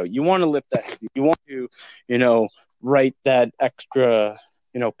work out. You want to lift that. You want to, write that extra,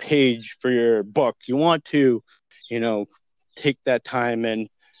 page for your book. You want to, take that time and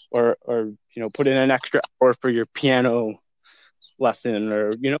or put in an extra hour for your piano lesson,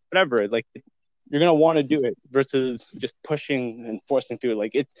 or whatever. Like, you're gonna want to do it versus just pushing and forcing through.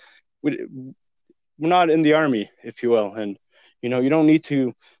 Like, we're not in the army, if you will, and you don't need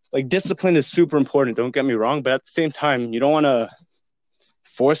to. Like, discipline is super important, don't get me wrong, but at the same time, you don't want to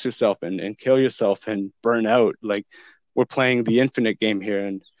force yourself and kill yourself and burn out. Like, we're playing the infinite game here,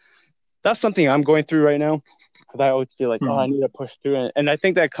 and that's something I'm going through right now, because I always feel like, I need to push through it. And I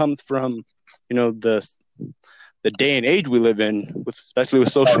think that comes from, the day and age we live in, especially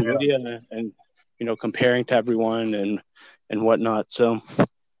with social media and comparing to everyone and whatnot. So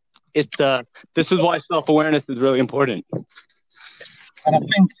it's this is why self-awareness is really important. And I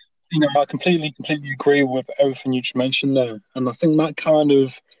think, I completely agree with everything you just mentioned there. And I think that kind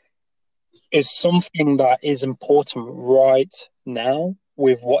of is something that is important right now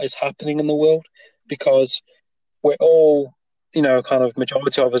with what is happening in the world, because we're all, kind of,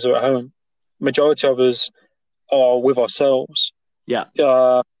 majority of us are at home. Majority of us are with ourselves. Yeah.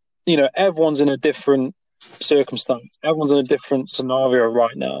 Everyone's in a different circumstance. Everyone's in a different scenario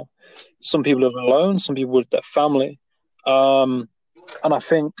right now. Some people are alone, some people with their family. And I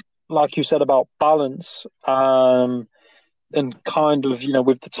think, like you said about balance, and kind of,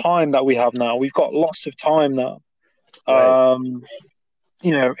 with the time that we have now, we've got lots of time now, right.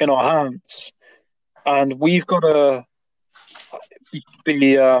 In our hands, and we've got to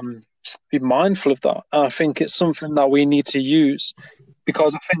be mindful of that. And I think it's something that we need to use,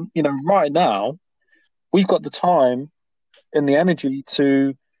 because I think, right now, we've got the time and the energy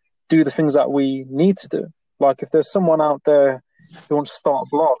to do the things that we need to do. Like, if there's someone out there who wants to start a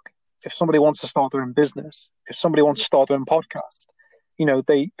blog, if somebody wants to start their own business, if somebody wants to start their own podcast,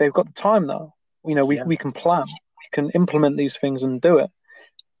 they've got the time now. We can plan, we can implement these things and do it.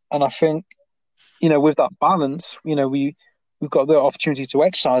 And I think, with that balance, we've got the opportunity to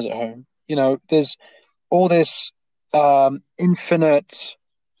exercise at home. There's all this infinite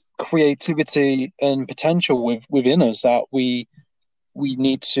creativity and potential within us that we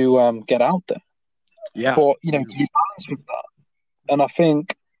need to get out there. Yeah. But, to be balanced with that. And I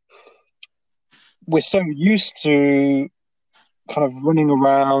think we're so used to kind of running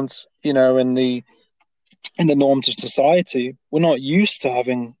around, in the norms of society. We're not used to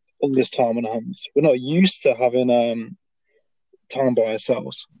having all this time on our hands. We're not used to having time by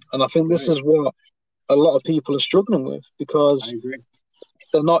ourselves. And I think this is what a lot of people are struggling with, because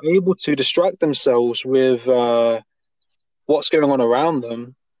they're not able to distract themselves with what's going on around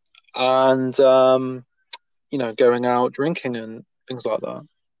them, and going out drinking and things like that.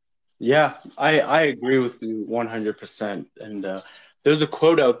 Yeah, I agree with you 100%. And there's a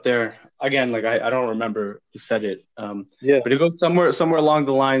quote out there, again, like I don't remember who said it, but it goes somewhere along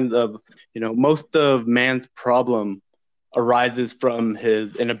the lines of, most of man's problem arises from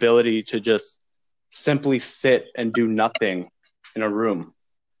his inability to just simply sit and do nothing in a room.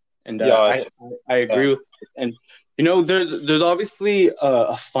 And I agree with it. And there's obviously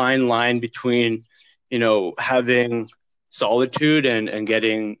a fine line between having solitude and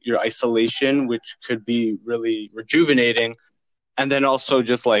getting your isolation, which could be really rejuvenating, and then also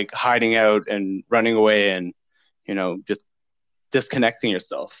just like hiding out and running away and just disconnecting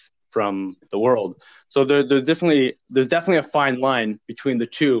yourself from the world. So there's definitely a fine line between the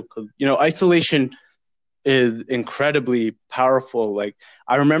two, because isolation is incredibly powerful. Like,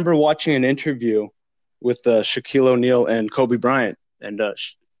 I remember watching an interview with Shaquille O'Neal and Kobe Bryant, and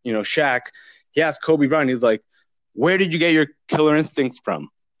Shaq. He asked Kobe Bryant, he's like, "Where did you get your killer instincts from?"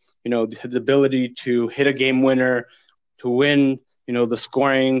 His ability to hit a game winner, to win, the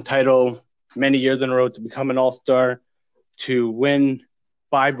scoring title many years in a row, to become an all-star, to win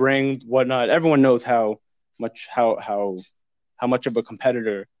 5 rings, whatnot. Everyone knows how much of a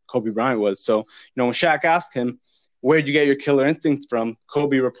competitor Kobe Bryant was. So, when Shaq asked him, "Where did you get your killer instincts from?"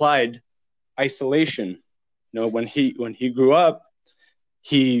 Kobe replied, "Isolation." When he grew up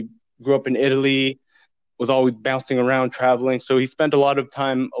in Italy, was always bouncing around, traveling. So he spent a lot of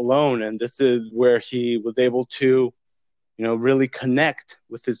time alone, and this is where he was able to, really connect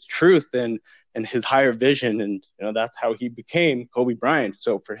with his truth and his higher vision. And, that's how he became Kobe Bryant.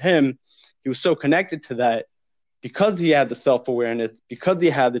 So for him, he was so connected to that because he had the self-awareness, because he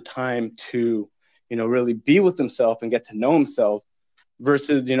had the time to, really be with himself and get to know himself,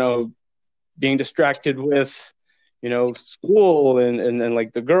 versus, being distracted with, school and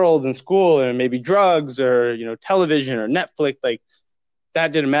like the girls in school, and maybe drugs, or, television or Netflix. Like,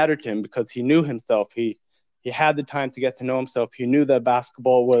 that didn't matter to him because he knew himself. He had the time to get to know himself. He knew that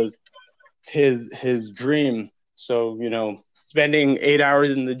basketball was his dream. So, spending 8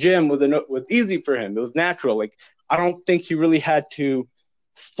 hours in the gym was easy for him. It was natural. Like, I don't think he really had to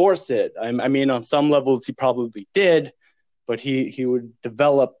force it. I mean, on some levels he probably did, but he would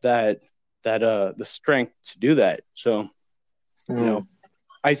develop the strength to do that. So,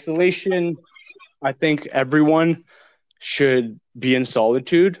 isolation, I think everyone should be in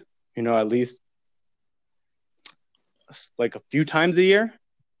solitude, at least like a few times a year.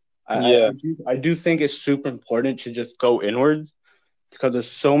 I do think it's super important to just go inward, because there's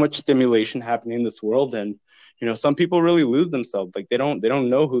so much stimulation happening in this world, and some people really lose themselves. Like, they don't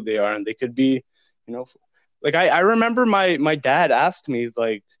know who they are, and they could be, like, I remember my dad asked me, he's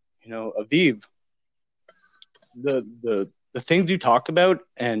like, Aviv, the things you talk about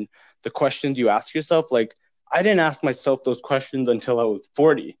and the questions you ask yourself, like, I didn't ask myself those questions until I was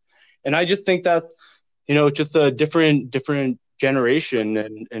 40. And I just think that, just a different generation.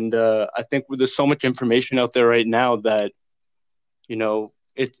 And I think there's so much information out there right now that,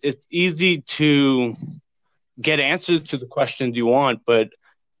 it's easy to get answers to the questions you want, but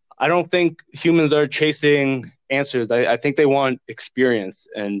I don't think humans are chasing answers. I think they want experience.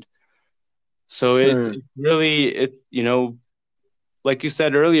 And so it's really, like you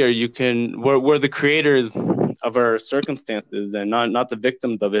said earlier, we're the creators of our circumstances and not the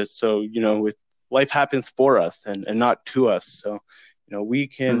victims of it. So, life happens for us and not to us. So, we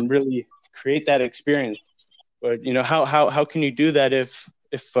can really create that experience. But, how can you do that if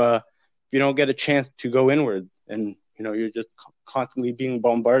you don't get a chance to go inward, and, you're just constantly being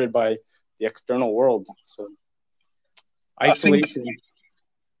bombarded by the external world? So isolation.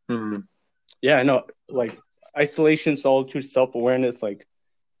 Yeah, no, like, isolation, solitude, self-awareness, like,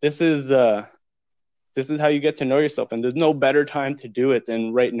 this is how you get to know yourself, and there's no better time to do it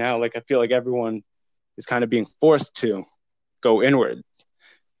than right now. Like, I feel like everyone is kind of being forced to go inward.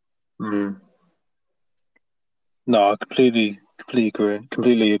 No, I completely agree.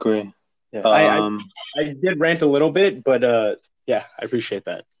 Yeah, I did rant a little bit, but yeah, I appreciate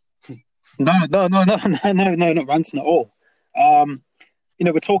that. No, not ranting at all.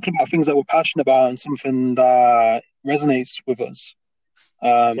 We're talking about things that we're passionate about and something that resonates with us.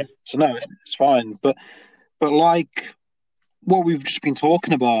 So no, it's fine. But like what we've just been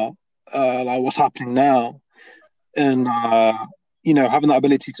talking about, like what's happening now, and having that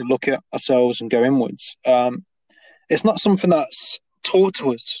ability to look at ourselves and go inwards. It's not something that's taught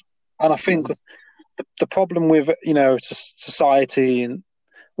to us, and I think the problem with society, and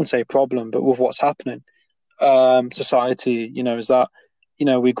I wouldn't say problem, but with what's happening, society, is that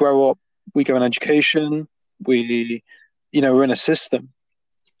we grow up, we go in education, we're in a system,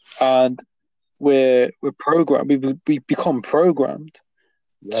 and we're programmed. We become programmed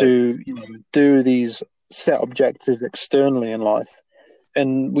to do these set objectives externally in life,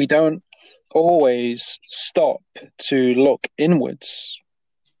 and we don't always stop to look inwards,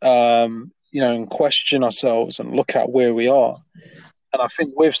 and question ourselves and look at where we are. And I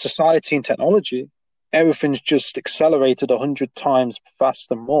think with society and technology, everything's just accelerated 100 times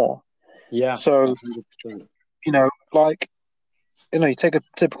faster more. Yeah. So, 100%. You take a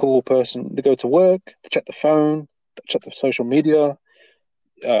typical person, they go to work, they check the phone, they check the social media,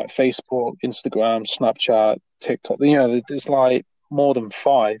 Facebook, Instagram, Snapchat, TikTok. There's like more than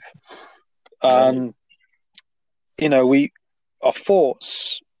 5. our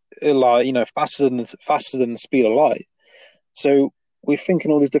thoughts are like, faster than the speed of light. So we're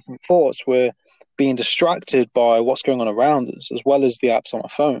thinking all these different thoughts. We're being distracted by what's going on around us, as well as the apps on our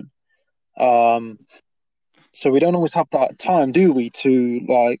phone. So we don't always have that time, do we, to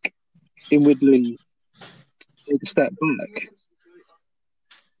like inwardly take a step back,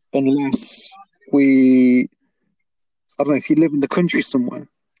 unless I don't know, if you live in the country somewhere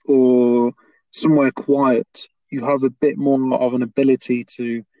or somewhere quiet, you have a bit more of an ability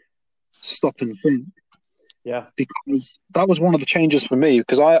to stop and think. Yeah. Because that was one of the changes for me,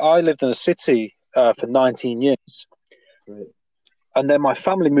 because I lived in a city for 19 years. Right. And then my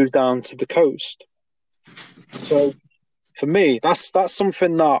family moved down to the coast. So for me, that's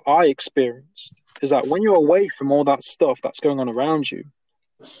something that I experienced, is that when you're away from all that stuff that's going on around you,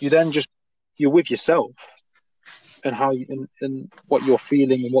 you're with yourself and and what you're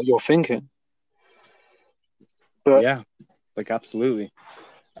feeling and what you're thinking. But Yeah, like absolutely.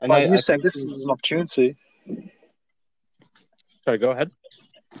 And like you I said, think, this is an opportunity. sorry, go ahead.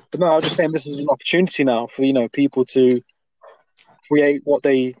 But no, I was just saying this is an opportunity now for people to create what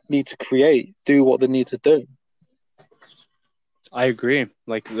they need to create, do what they need to do. I agree.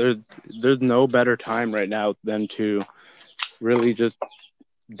 Like there's no better time right now than to really just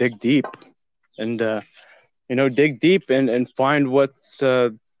dig deep and dig deep and find what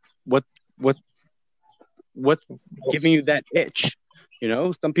what's giving you that itch.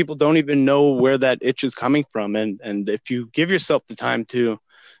 Some people don't even know where that itch is coming from, and if you give yourself the time to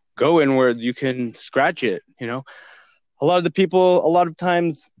go inward, you can scratch it. A lot of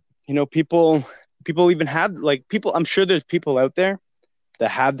times, people even have, like, people, I'm sure there's people out there that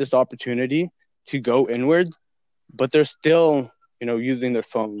have this opportunity to go inward, but they're still, using their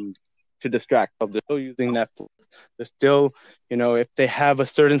phone to distract themselves. They're still using Netflix. They're still, if they have a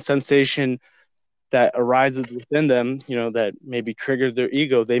certain sensation that arises within them, that maybe triggers their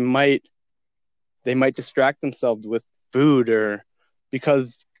ego, they might distract themselves with food, or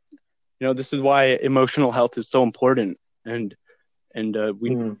because, this is why emotional health is so important, and we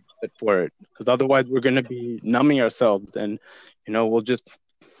need it for it, because otherwise we're going to be numbing ourselves, and we'll just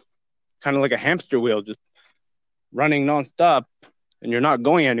kind of like a hamster wheel, just running nonstop, and you're not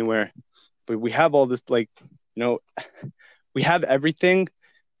going anywhere. But we have all this, like, we have everything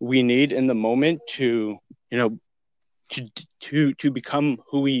we need in the moment to to become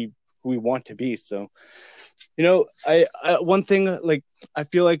who we want to be. So I one thing, like, I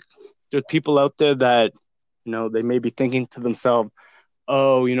feel like there's people out there that they may be thinking to themselves,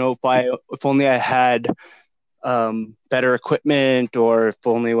 oh, if only I had better equipment, or if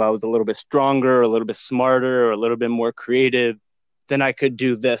only I was a little bit stronger, a little bit smarter, or a little bit more creative, then I could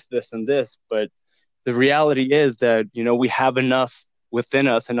do this, this, and this. But the reality is that, we have enough within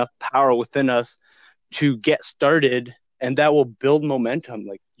us, enough power within us to get started, and that will build momentum.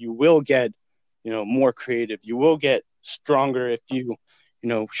 Like, you will get, more creative. You will get stronger if you,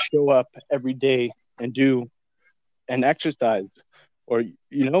 show up every day and do an exercise, or,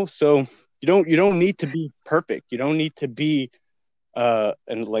 so you don't need to be perfect. You don't need to be an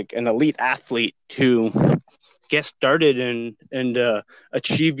elite athlete to get started and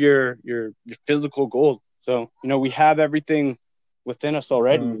achieve your physical goals. So we have everything within us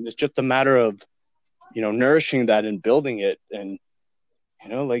already, and it's just a matter of nourishing that and building it. And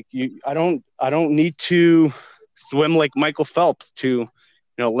like I don't need to swim like Michael Phelps to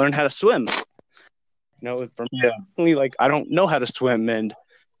learn how to swim. For me, like, I don't know how to swim, and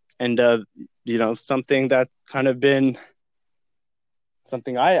something that's kind of been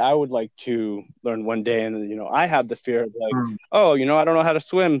something I would like to learn one day. And I have the fear of, like, oh, I don't know how to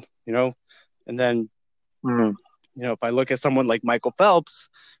swim, and then if I look at someone like Michael Phelps,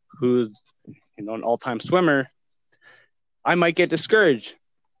 who's an all-time swimmer, I might get discouraged.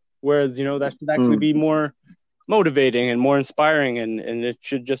 Whereas that should actually be more motivating and more inspiring, and it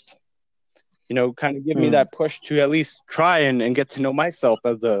should just kind of give me that push to at least try and get to know myself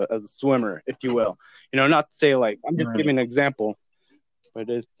as a swimmer, if you will. Not to say, like, I'm just giving an example, but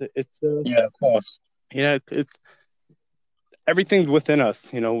it's yeah, of course. It's everything's within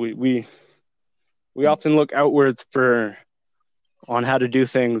us. We often look outwards on how to do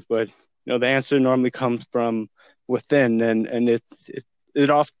things, but the answer normally comes from within, and it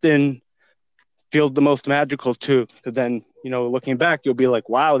often feels the most magical too. Because then looking back, you'll be like,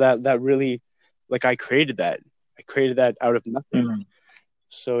 wow, that really, like, I created that out of nothing.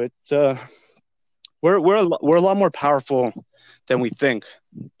 So it's we're a lot more powerful than we think,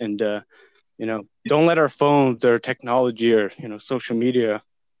 and don't let our phones or technology or social media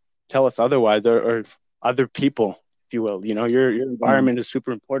tell us otherwise, or other people, if you will. Your environment is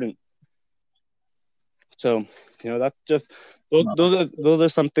super important. So, that's just those are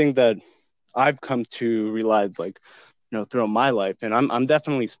something that I've come to realize, like, throughout my life, and I'm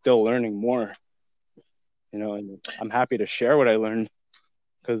definitely still learning more. And I'm happy to share what I learned,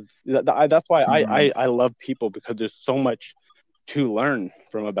 because that's why I love people, because there's so much to learn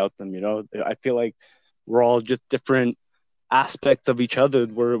from about them. I feel like we're all just different aspects of each other.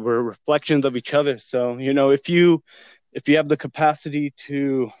 We're reflections of each other. So, if you have the capacity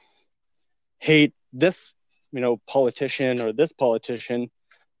to hate this, politician or this politician,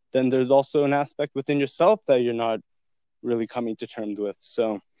 then there's also an aspect within yourself that you're not really coming to terms with.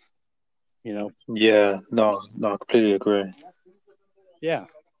 So, Yeah, no, I completely agree. yeah,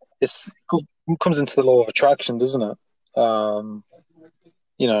 It comes into the law of attraction, doesn't it?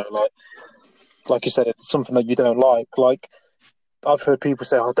 Like you said, it's something that you don't like. Like, I've heard people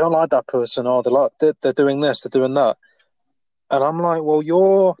say, "Oh, I don't like that person," or they're doing this, they're doing that, and I'm like,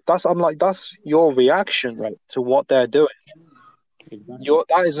 "Well, that's your reaction right, to what they're doing. exactly.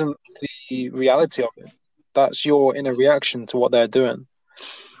 That isn't the reality of it. That's your inner reaction to what they're doing."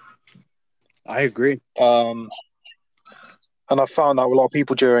 I agree. Um, and I found that with a lot of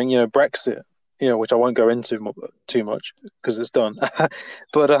people during, Brexit, which I won't go into too much because it's done.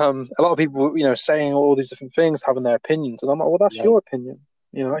 But a lot of people, saying all these different things, having their opinions, and I'm like, well, that's Right, your opinion.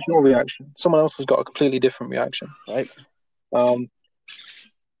 That's your reaction. Someone else has got a completely different reaction. right, Um,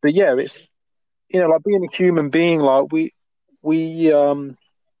 but yeah, it's like being a human being. Like we we've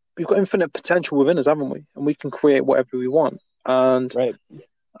got infinite potential within us, haven't we? And we can create whatever we want. And right.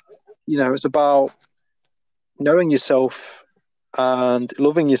 it's about knowing yourself and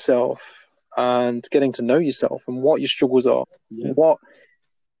loving yourself and getting to know yourself and what your struggles are, Yeah,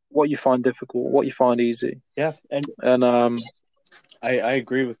 what you find difficult, what you find easy. yeah, and And I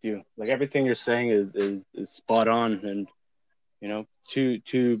agree with you. Like, everything you're saying is spot on, and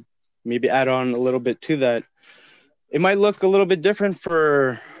to maybe add on a little bit to that, it might look a little bit different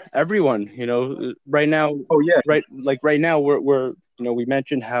for everyone. Right now, oh yeah, right now, we're we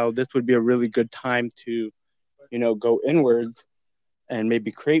mentioned how this would be a really good time to go inwards and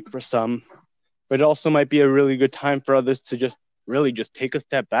maybe create for some, but it also might be a really good time for others to just really just take a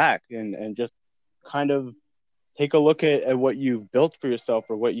step back and just kind of take a look at what you've built for yourself,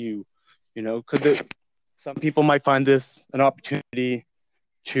 or what because some people might find this an opportunity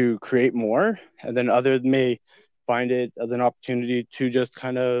to create more, and then others may find it as an opportunity to just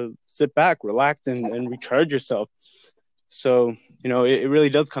kind of sit back, relax, and recharge yourself. So, it really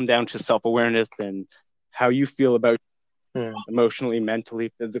does come down to self-awareness and how you feel about emotionally,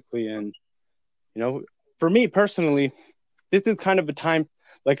 mentally, physically. And, for me personally, this is kind of a time,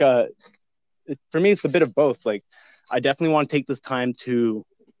 like for me, it's a bit of both. Like, I definitely want to take this time to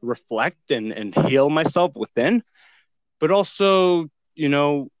reflect and heal myself within, but also,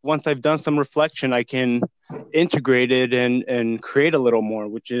 once I've done some reflection, I can integrate it and create a little more,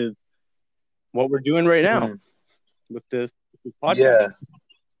 which is what we're doing right now with this podcast. yeah,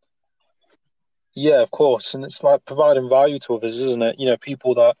 yeah, of course. And it's like providing value to others, isn't it?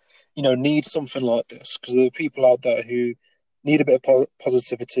 People that need something like this, because there are people out there who need a bit of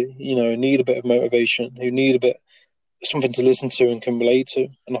positivity, need a bit of motivation, who need a bit something to listen to and can relate to.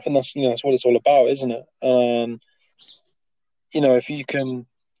 And I think that's what it's all about, isn't it? And if you can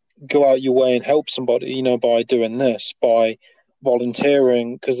go out your way and help somebody, by doing this, by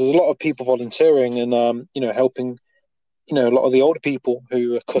volunteering, because there's a lot of people volunteering and helping, a lot of the older people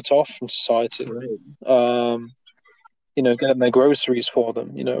who are cut off from society, Right. Getting their groceries for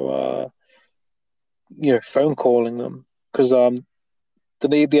them, phone calling them, because the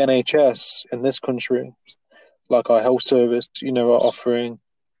NHS in this country, like our health service, are offering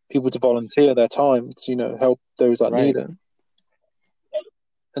people to volunteer their time to, help those that Right. need it.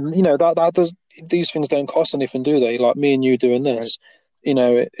 And that does, these things don't cost anything, do they? Like me and you doing this,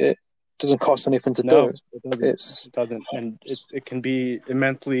 it doesn't cost anything to No, do. it doesn't. It's It doesn't, and it can be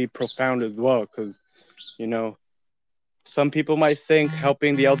immensely profound as well, because some people might think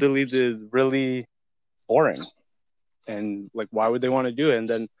helping the elderly is really boring, and like, why would they want to do it? And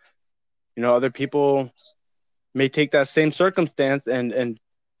then other people may take that same circumstance and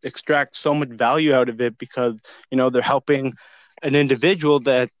extract so much value out of it, because they're helping an individual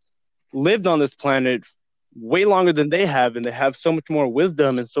that lived on this planet way longer than they have, and they have so much more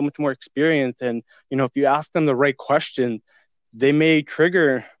wisdom and so much more experience. And if you ask them the right question, they may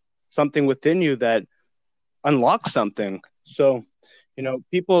trigger something within you that unlocks something. So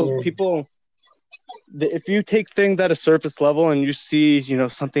people, if you take things at a surface level and you see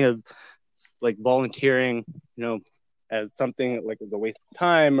something as like volunteering, as something like a waste of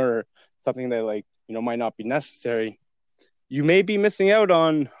time, or something that, like, might not be necessary, you may be missing out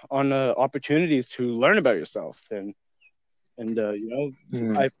on opportunities to learn about yourself. And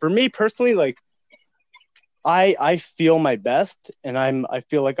for me personally, like I feel my best, and I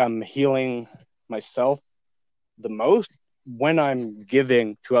feel like I'm healing myself the most when I'm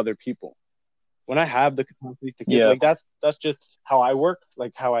giving to other people. When I have the capacity to give, like that's just how I work,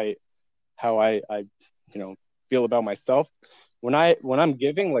 like how I feel about myself. When I'm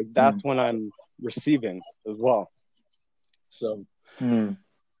giving, like that's when I'm receiving as well. So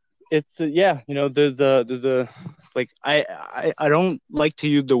it's the like I don't like to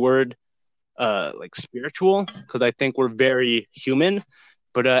use the word like spiritual, because I think we're very human,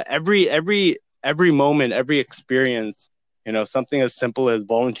 but every moment, every experience, something as simple as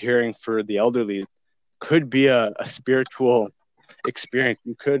volunteering for the elderly could be a spiritual experience.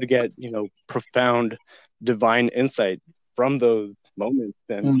 You could get profound divine insight from those moments.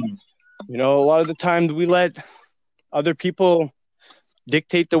 And a lot of the times we let other people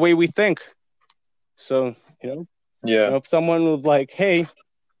dictate the way we think. So if someone was like, hey,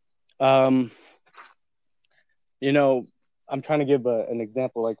 I'm trying to give an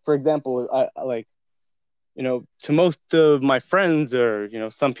example. Like, for example, I like, to most of my friends, or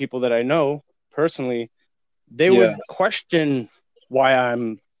some people that I know personally, they would question why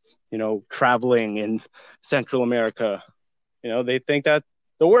I'm traveling in Central America. They think that's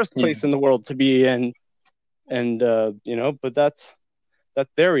the worst place in the world to be in, and but that's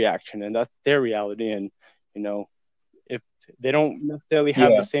their reaction, and that's their reality. And if they don't necessarily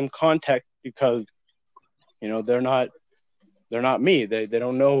have the same context, because they're not me, they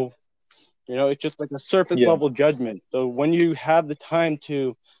don't know, it's just like a surface level judgment. So when you have the time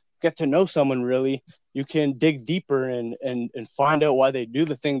to get to know someone, really, you can dig deeper and find out why they do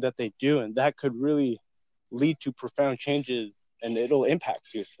the thing that they do, and that could really lead to profound changes, and it'll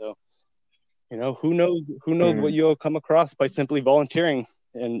impact you. So who knows what you'll come across by simply volunteering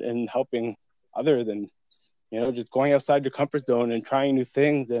and helping, other than just going outside your comfort zone and trying new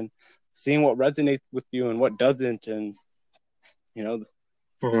things and seeing what resonates with you and what doesn't. And No,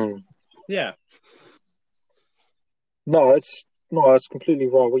 that's completely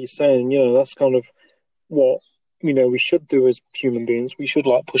right what you're saying. That's kind of what we should do as human beings. We should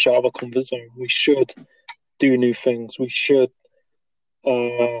like push out of our comfort zone. We should do new things. We should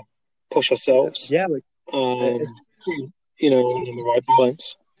push ourselves. Like in the right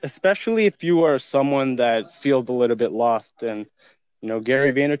balance. Especially if you are someone that feels a little bit lost. And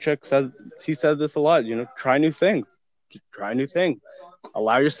Gary Vaynerchuk says this a lot. Try new things. Just try new things.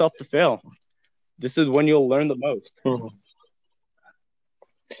 Allow yourself to fail. This is when you'll learn the most.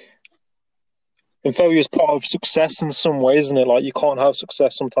 And failure is part of success in some way, isn't it? Like, you can't have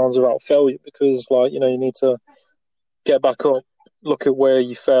success sometimes without failure, because like, you need to get back up, look at where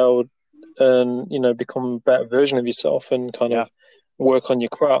you failed, and become a better version of yourself, and kind of work on your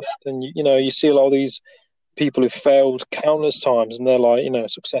craft. And you see a lot of these people who failed countless times, and they're like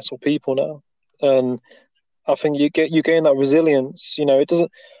successful people now. And I think you gain that resilience. It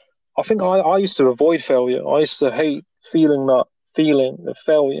doesn't. I think I used to avoid failure. I used to hate feeling that feeling of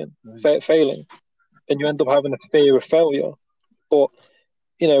failing, and you end up having a fear of failure. But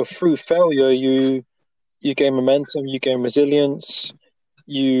through failure, you gain momentum, you gain resilience,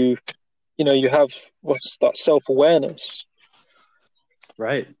 you have what's that, self-awareness,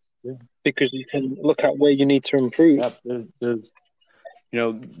 right? Because you can look at where you need to improve. There's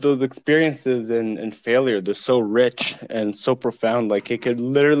those experiences and failure, they're so rich and so profound. Like, it could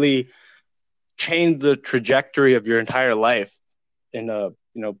literally change the trajectory of your entire life in a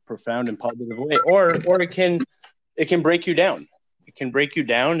profound and positive way, or it can break you down. It can break you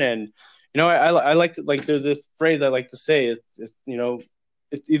down. And I like to, like, there's this phrase I like to say, it's you're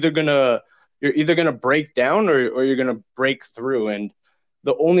either gonna break down, or you're gonna break through. And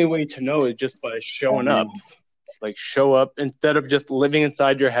the only way to know is just by showing up. Like, show up instead of just living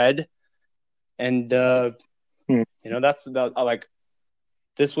inside your head. And that's like,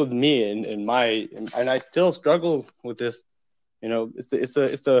 this was me and I still struggle with this.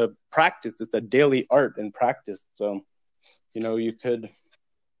 It's a practice. It's a daily art and practice. So you could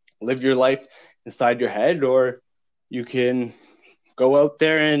live your life inside your head, or you can go out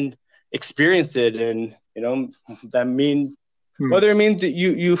there and experience it. And that means whether it means that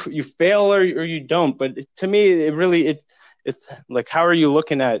you fail or you don't. But to me, it's like, how are you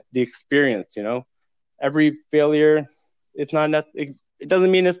looking at the experience? Every failure, it's not it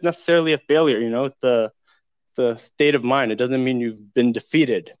doesn't mean it's necessarily a failure. It's the state of mind. It doesn't mean you've been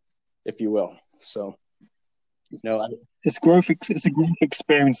defeated, if you will. So it's growth. It's a growth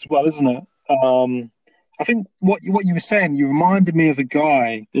experience as well, isn't it? I think what you were saying, you reminded me of a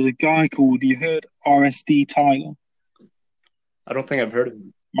guy. There's a guy called, you heard RSD Tyler? I don't think I've heard of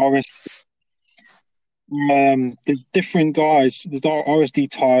him. There's different guys. There's RSD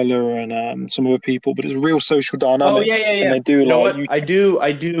Tyler and some other people, but it's real social Oh yeah, dynamics, yeah, and yeah. they do You know like what? you.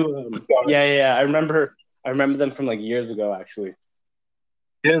 I do. Yeah, yeah, yeah. I remember them from like years ago, actually.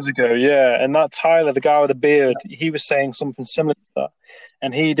 Years ago, yeah. And that Tyler, the guy with the beard, he was saying something similar to that.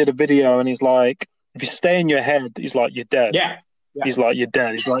 And he did a video and he's like, if you stay in your head, he's like, you're dead. Yeah, yeah. He's like, you're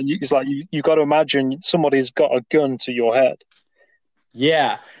dead. You got to imagine somebody's got a gun to your head.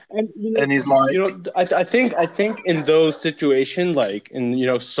 Yeah, and he's like, I think in those situations, like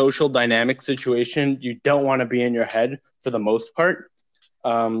in social dynamic situation, you don't want to be in your head for the most part.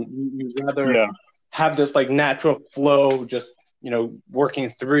 You rather yeah, have this like natural flow, just working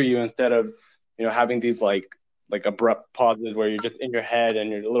through you instead of having these like abrupt pauses where you're just in your head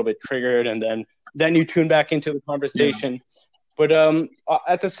and you're a little bit triggered, and then you tune back into the conversation. Yeah. But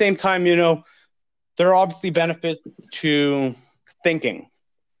at the same time, there are obviously benefits to thinking,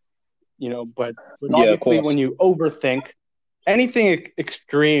 but obviously when you overthink, anything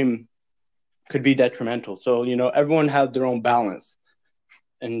extreme could be detrimental. So, everyone has their own balance.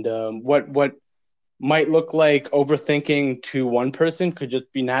 And what might look like overthinking to one person could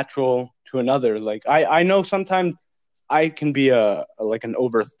just be natural to another. Like I know sometimes I can be an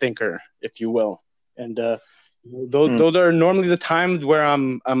overthinker, if you will. And those are normally the times where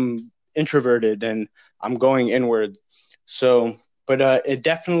I'm introverted and I'm going inward. So, but it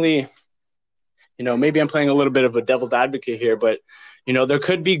definitely, maybe I'm playing a little bit of a devil's advocate here, but there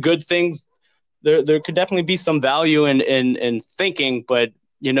could be good things. There could definitely be some value in thinking, but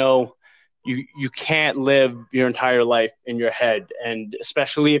you can't live your entire life in your head, and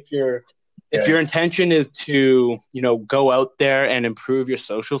especially if your intention is to go out there and improve your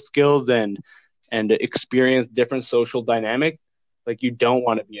social skills and experience different social dynamic, like you don't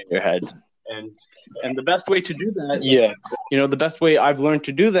want to be in your head. And the best way to do that, the best way I've learned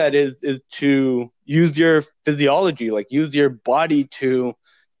to do that is to use your physiology, like use your body to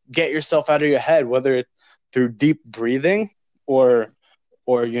get yourself out of your head, whether it's through deep breathing or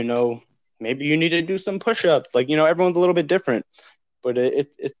maybe you need to do some push-ups. Like, everyone's a little bit different, but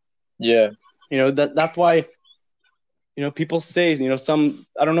that's why, people say, some,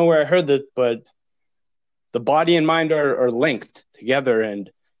 I don't know where I heard this, but the body and mind are linked together,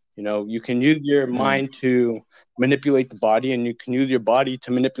 and you can use your mind to manipulate the body, and you can use your body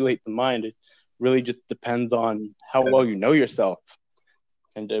to manipulate the mind. It really just depends on how well you know yourself.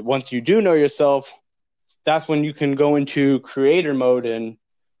 And once you do know yourself, that's when you can go into creator mode and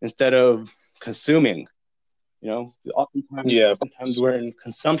instead of consuming. Oftentimes we're in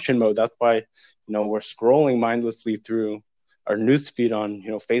consumption mode. That's why we're scrolling mindlessly through our newsfeed on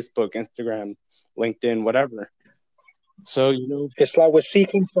Facebook, Instagram, LinkedIn, whatever. So it's like we're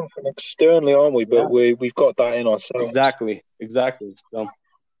seeking something externally, aren't we? But we've got that in ourselves. Exactly. So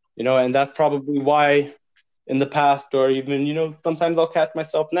and that's probably why in the past, or even sometimes I'll catch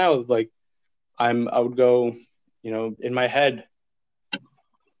myself now, like I would go in my head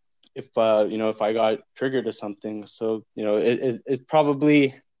if if I got triggered or something. So it's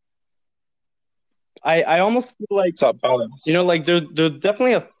probably I almost feel like it's that balance. Like there's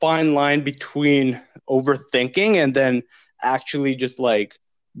definitely a fine line between overthinking and then actually just like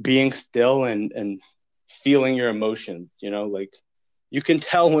being still and feeling your emotions. Like you can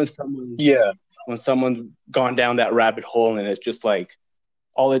tell when someone's gone down that rabbit hole, and it's just like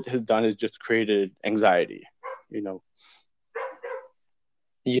all it has done is just created anxiety.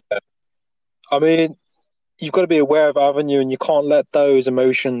 Yeah, I mean, you've got to be aware of it, haven't you? And you can't let those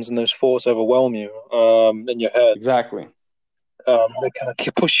emotions and those thoughts overwhelm you in your head. Exactly. They kind of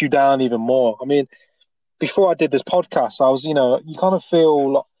push you down even more. I mean, before I did this podcast, I was, you kind of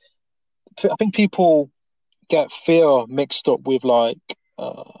feel I think people get fear mixed up with like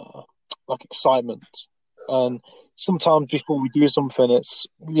excitement. And sometimes before we do something,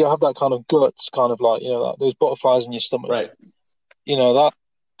 you have that kind of guts, kind of like, those butterflies in your stomach. Right. That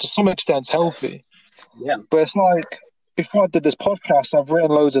to some extent is healthy. Yeah. But it's like, before I did this podcast, I've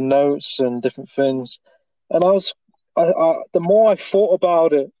written loads of notes and different things. And the more I thought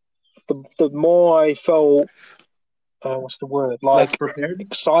about it, the more I felt, what's the word? Like, less prepared?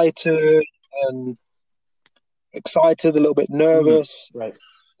 Excited, a little bit nervous. Right.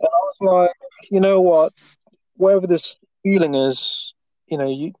 And I was like, you know what? Wherever this feeling is,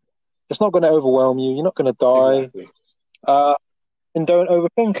 it's not going to overwhelm you. You're not going to die. Exactly. And don't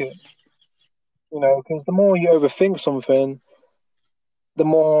overthink it. Because the more you overthink something, the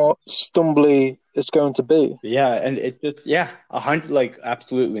more stumbly it's going to be. Yeah, and it just 100, like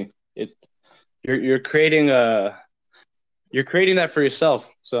absolutely. You're creating that for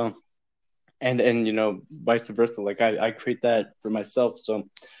yourself. So and vice versa. Like I create that for myself. So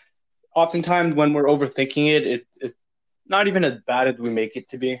oftentimes when we're overthinking it's not even as bad as we make it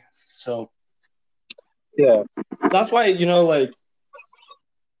to be. So Yeah. that's why like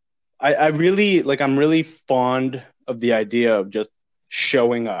I really like I'm really fond of the idea of just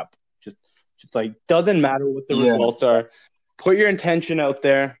showing up. Just like doesn't matter what the Yeah. results are. Put your intention out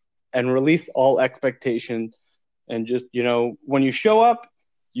there and release all expectations. And just when you show up,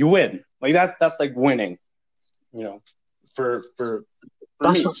 you win. Like that's like winning. For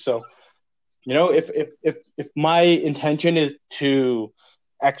That's me. So if my intention is to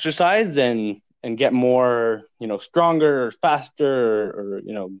exercise and get more stronger or faster or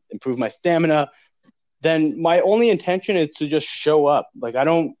improve my stamina, then my only intention is to just show up. Like I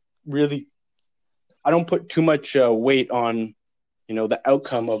don't put too much weight on the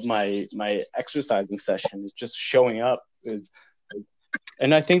outcome of my exercising session. It's just showing up,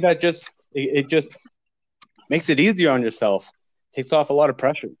 and I think that it just makes it easier on yourself. Takes off a lot of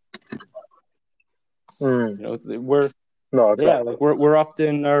pressure. We're exactly. we're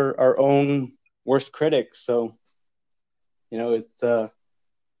often our own worst critics. So it's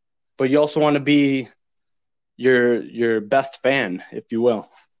but you also want to be your best fan, if you will,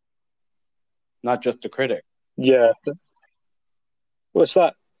 not just a critic. Yeah. What's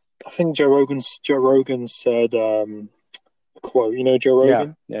that? I think Joe Rogan said a quote. You know Joe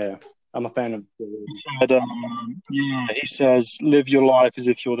Rogan? Yeah. I'm a fan of Joe Rogan. He says, "Live your life as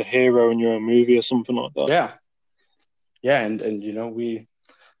if you're the hero in your own movie," or something like that. Yeah, and we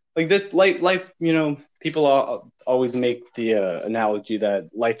like this life. People always make the analogy that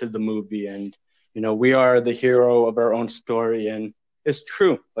life is a movie, and we are the hero of our own story, and it's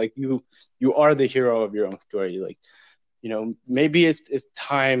true. Like you are the hero of your own story. Like maybe it's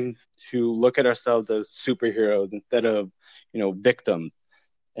time to look at ourselves as superheroes instead of victims,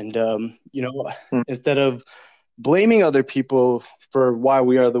 and instead of blaming other people for why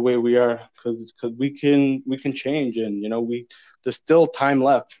we are the way we are, because we can change, and there's still time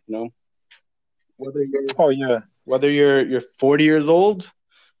left. Whether you're 40 years old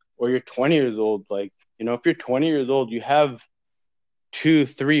or you're 20 years old, like if you're 20 years old, you have 2,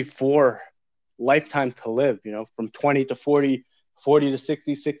 3, 4 lifetimes to live. From 20 to 40, 40 to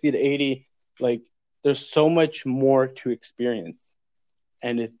 60, 60 to 80. Like there's so much more to experience,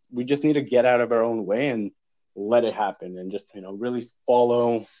 and we just need to get out of our own way and let it happen, and just really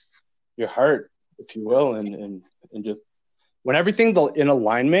follow your heart, if you will, and just when everything's in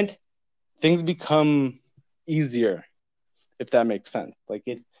alignment, things become easier, if that makes sense. Like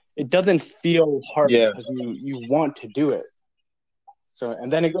it doesn't feel hard because you want to do it. So and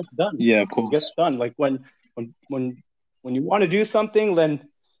then it gets done. Yeah, of course. It gets done. Like when you want to do something, then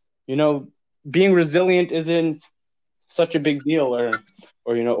being resilient isn't such a big deal, or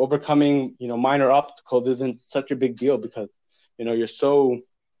overcoming minor obstacles isn't such a big deal, because you're so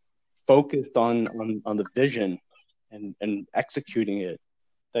focused on the vision and executing it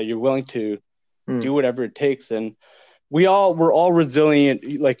that you're willing to do whatever it takes. And we're all resilient.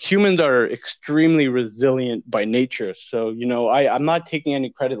 Like humans are extremely resilient by nature. So I'm not taking any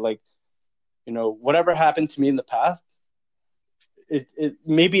credit. Like whatever happened to me in the past, it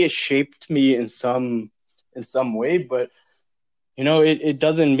maybe it shaped me in some way, but it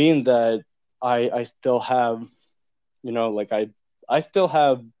doesn't mean that I still have like I still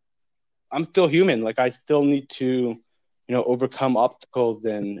have I'm still human. Like I still need to overcome obstacles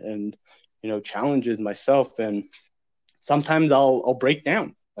and challenges myself, and sometimes I'll break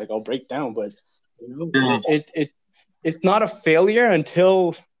down. Like I'll break down, but it's not a failure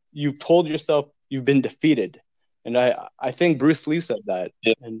until you've told yourself you've been defeated. And I think Bruce Lee said that.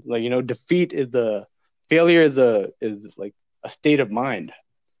 Yeah. And defeat is failure is like a state of mind.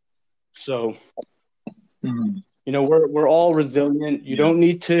 So we're all resilient. You don't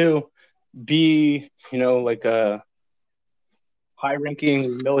need to be like a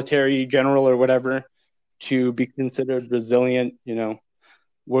high-ranking military general or whatever to be considered resilient.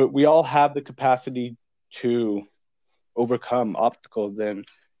 We all have the capacity to overcome obstacles, and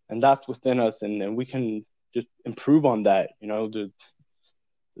that's within us, and we can just improve on that. There's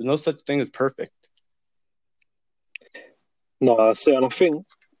no such thing as perfect. No, that's it. And I think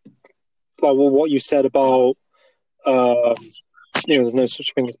what you said about there's no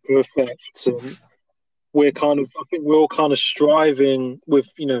such thing as perfect. I think we're all kind of striving with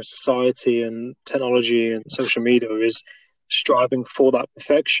society and technology and social media is striving for that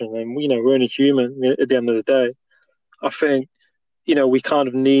perfection, and we're only human at the end of the day. I think we kind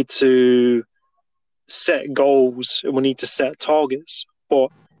of need to set goals and we need to set targets, but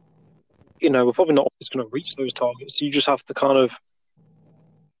we're probably not always going to reach those targets. You just have to kind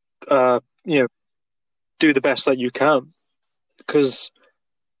of do the best that you can. Because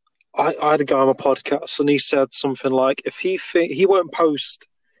I had a guy on my podcast, and he said something like, if he won't post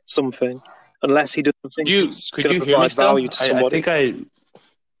something unless he doesn't think it's Could going you to hear me provide still? value to somebody.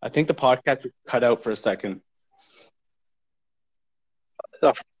 I think the podcast cut out for a second.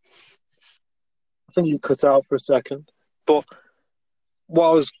 I think you cut out for a second. But what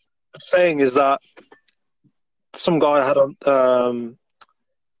I was saying is that some guy had one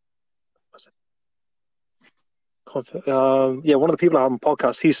of the people I had on the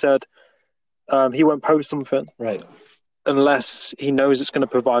podcast, he said he won't post something Right. unless he knows it's going to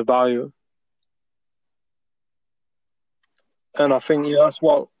provide value. And I think that's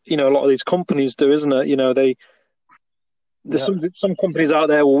what a lot of these companies do, isn't it? There's some companies out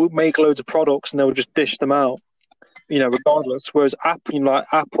there will make loads of products and they'll just dish them out, regardless. Whereas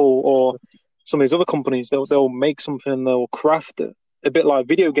Apple or some of these other companies, they'll make something and they'll craft it. A bit like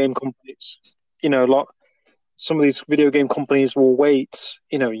video game companies, like some of these video game companies will wait,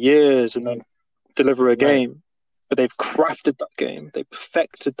 years and then deliver a game, but they've crafted that game, they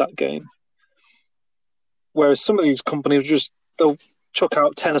perfected that game. Whereas some of these companies they'll chuck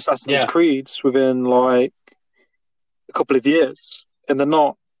out 10 Assassin's Creeds within like a couple of years, and they're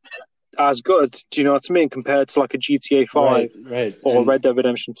not as good. Do you know what I mean? Compared to like a GTA 5 or Red Dead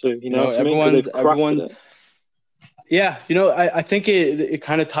Redemption 2. You know what I mean? Because they've crafted it. Yeah, I think it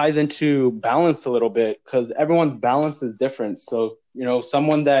kind of ties into balance a little bit, because everyone's balance is different. So,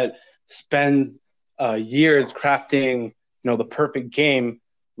 someone that spends years crafting, the perfect game,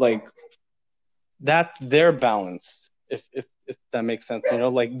 like that's their balance, if that makes sense.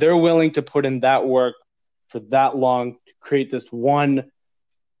 Like they're willing to put in that work for that long to create this one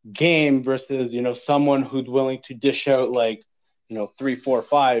game versus, someone who's willing to dish out like, 3, 4,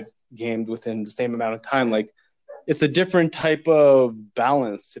 5 games within the same amount of time. Like, it's a different type of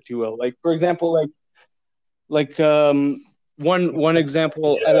balance, if you will. Like, for example, one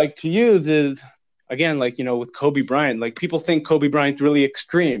example I like to use is, again, like, with Kobe Bryant. Like, people think Kobe Bryant's really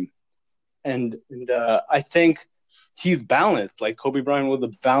extreme, and I think he's balanced. Like, Kobe Bryant was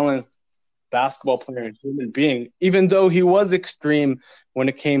a balanced basketball player and human being, even though he was extreme when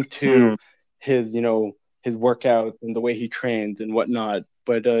it came to his, his workouts and the way he trains and whatnot.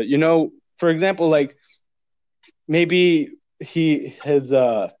 But for example, like, maybe his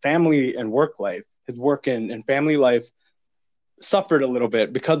family and work life, his work and family life suffered a little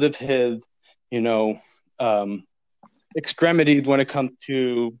bit because of his, extremities when it comes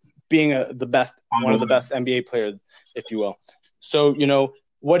to being one of the best NBA players, if you will. So,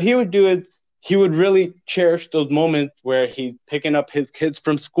 what he would do is he would really cherish those moments where he's picking up his kids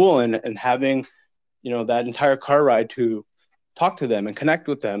from school and having, that entire car ride to talk to them and connect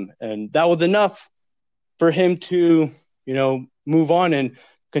with them. And that was enough for him to, move on and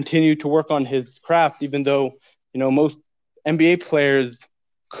continue to work on his craft, even though, most NBA players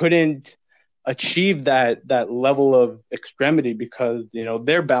couldn't achieve that level of extremity because,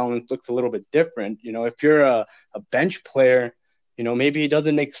 their balance looks a little bit different. If you're a bench player, maybe it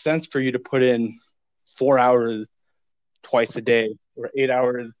doesn't make sense for you to put in 4 hours twice a day or 8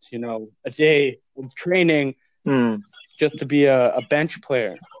 hours, a day of training just to be a bench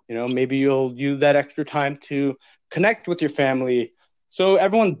player. Maybe you'll use that extra time to connect with your family. So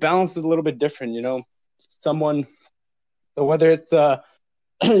everyone's balance is a little bit different, someone, whether it's,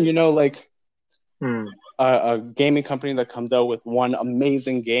 like a gaming company that comes out with one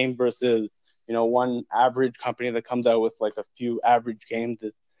amazing game versus, one average company that comes out with like a few average games,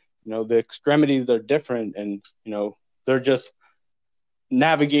 the extremities are different, and, they're just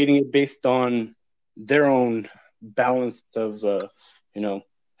navigating it based on their own balance of,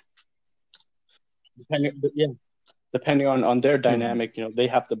 depending on their dynamic, they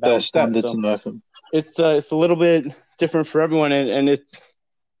have to balance that. So it's a little bit different for everyone, and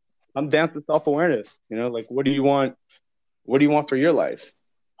I'm down to self-awareness. Like, what do you want? What do you want for your life?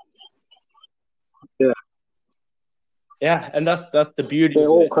 Yeah, and that's the beauty. They're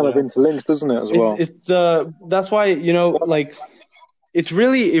all kind of interlinked, doesn't it? As well, it's that's why like it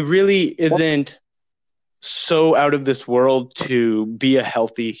really isn't so out of this world to be a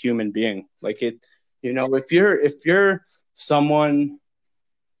healthy human being. Like it, if you're someone,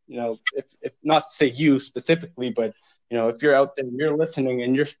 if not say you specifically, but if you're out there, you're listening,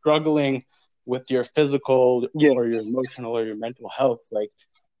 and you're struggling with your physical or your emotional or your mental health, like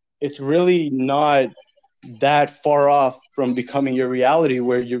it's really not that far off from becoming your reality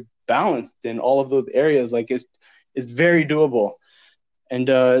where you're balanced in all of those areas. Like it's very doable. And,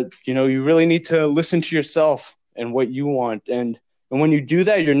 you really need to listen to yourself and what you want. And when you do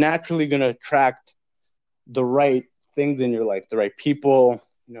that, you're naturally going to attract the right things in your life, the right people,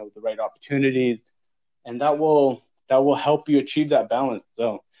 the right opportunities, and that will help you achieve that balance.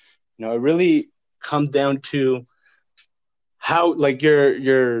 So, it really comes down to how, like,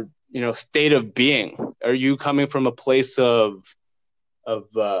 your state of being. Are you coming from a place of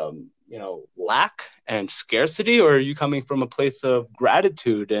lack and scarcity, or are you coming from a place of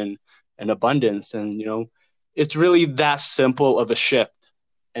gratitude and abundance? And it's really that simple of a shift,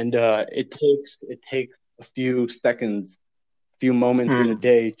 and it takes a few seconds, a few moments in a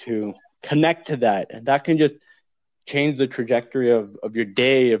day to connect to that, and that can just change the trajectory of your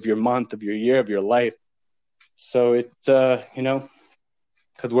day, of your month, of your year, of your life. So it's because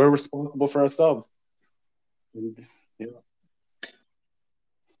we're responsible for ourselves. And,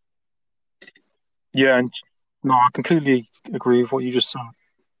 Yeah, and no, I completely agree with what you just said.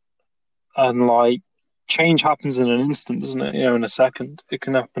 And like, change happens in an instant, doesn't it? In a second. It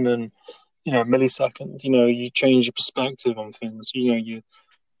can happen in a millisecond. You change your perspective on things. The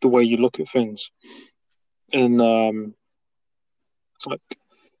way you look at things, and it's like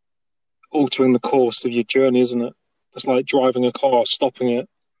altering the course of your journey, isn't it? It's like driving a car, stopping it,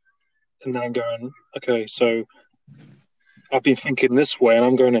 and then going, okay, so I've been thinking this way, and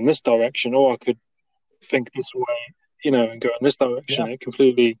I'm going in this direction, or I could think this way, and go in this direction. Yeah. It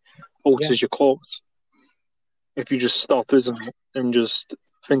completely alters Yeah. your course if you just stop, isn't it? And just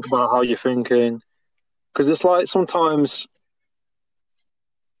think about how you're thinking. Because it's like sometimes,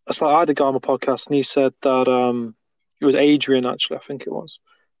 it's like I had a guy on my podcast, and he said that it was Adrian, actually, I think it was,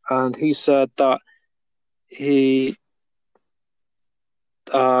 and he said that he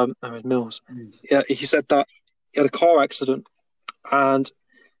no, it was Mills. Yeah, he said that he had a car accident and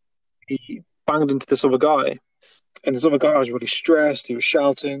he banged into this other guy, and this other guy was really stressed. He was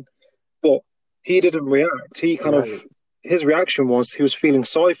shouting, but he didn't react. He kind of, his reaction was he was feeling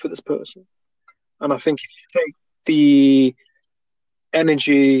sorry for this person. And I think if you take the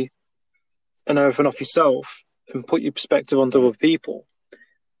energy and everything off yourself and put your perspective onto other people,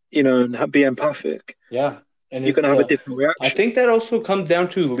 and be empathic, and you're going to have a different reaction. I think that also comes down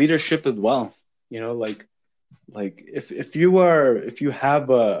to leadership as well. Like if you have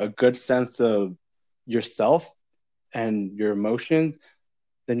a good sense of yourself and your emotions,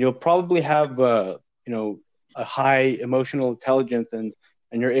 then you'll probably have a high emotional intelligence, and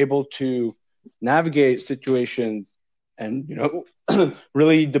you're able to navigate situations and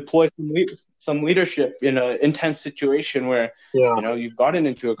really deploy some leadership in an intense situation where you've gotten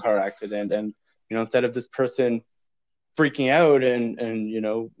into a car accident, and instead of this person freaking out and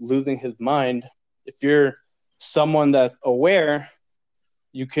losing his mind, if you're someone that's aware,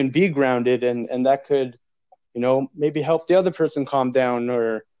 you can be grounded, and that could maybe help the other person calm down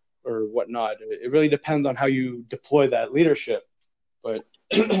or whatnot. It really depends on how you deploy that leadership, but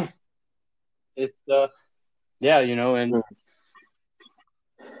it's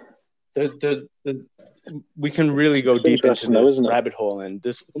and we can really go deep into this rabbit hole, and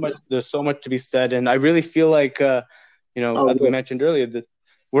there's so much to be said. And I really feel like as we mentioned earlier, that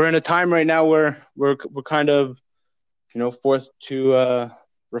we're in a time right now where we're kind of forced to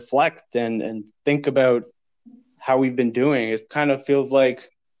reflect and think about how we've been doing. It kind of feels like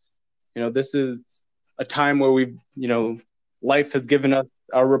this is a time where we've life has given us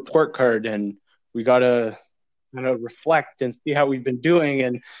our report card, and we gotta reflect and see how we've been doing,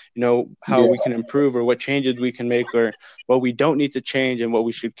 and how we can improve, or what changes we can make, or what we don't need to change, and what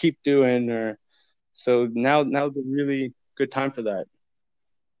we should keep doing. Or so now's a really good time for that.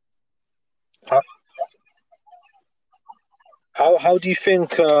 How do you think?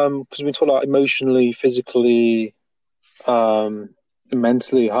 Because we talk about emotionally, physically,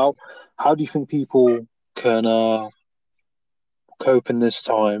 mentally. How do you think people can cope in this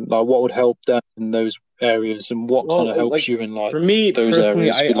time? Like, what would help them in those areas, and what kind of helps you in for me those personally,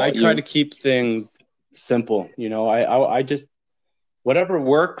 areas? I try to keep things simple. I just whatever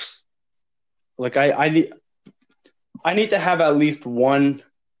works. Like I need to have at least one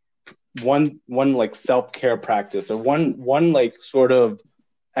like self-care practice, or one like sort of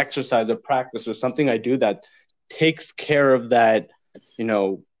exercise or practice or something I do that takes care of that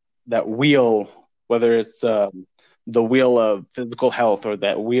that wheel, whether it's the wheel of physical health, or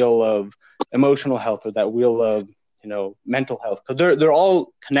that wheel of emotional health, or that wheel of mental health, because they're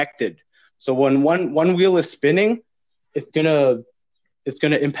all connected. So when one wheel is spinning, it's gonna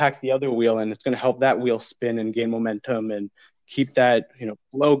impact the other wheel, and it's gonna help that wheel spin and gain momentum and keep that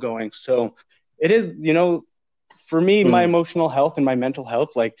flow going. So it is for me, my emotional health and my mental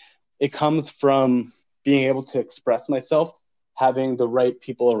health, like, it comes from being able to express myself, having the right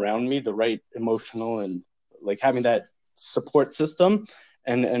people around me, the right emotional, and like having that support system,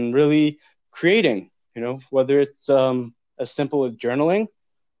 and really creating, whether it's as simple as journaling,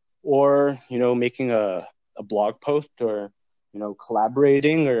 or, making a blog post, or,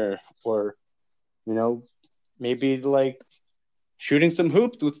 collaborating, or, maybe like shooting some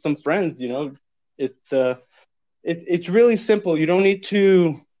hoops with some friends. It's really simple. You don't need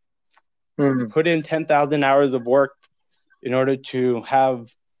to put in 10,000 hours of work in order to have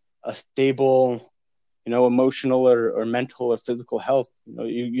a stable, emotional or mental or physical health.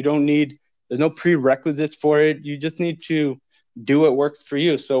 You don't need, there's no prerequisites for it. You just need to do what works for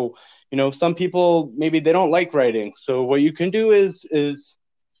you. So, some people, maybe they don't like writing. So what you can do is,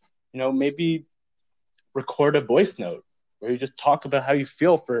 maybe record a voice note where you just talk about how you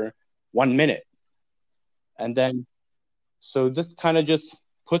feel for 1 minute. And then, so this kind of just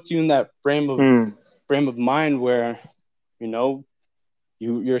puts you in that frame of mind where, you're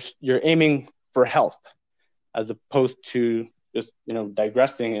aiming for health, as opposed to just,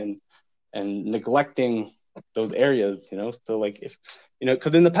 digressing and neglecting those areas. So like, if,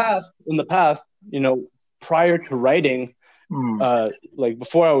 because in the past, prior to writing, like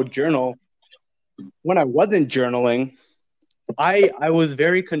before I would journal, when I wasn't journaling, I was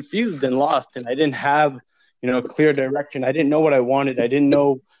very confused and lost, and I didn't have, a clear direction. I didn't know what I wanted. I didn't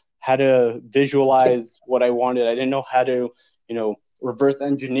know how to visualize what I wanted. I didn't know how to, reverse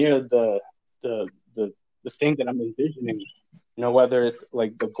engineer the thing that I'm envisioning, whether it's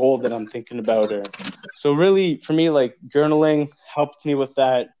like the goal that I'm thinking about. Or so really for me, like, journaling helps me with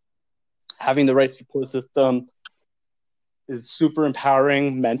that. Having the right support system is super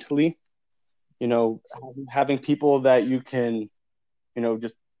empowering mentally. Having people that you can,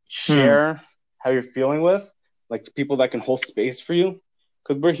 just share how you're feeling with, like people that can hold space for you,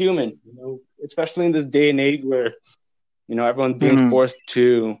 because we're human, especially in this day and age where, everyone's being forced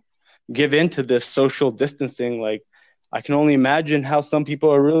to give in to this social distancing. Like, I can only imagine how some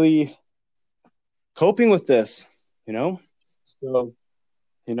people are really coping with this, So,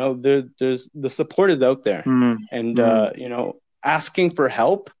 there's the support is out there. And, asking for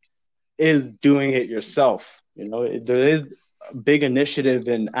help is doing it yourself. There is a big initiative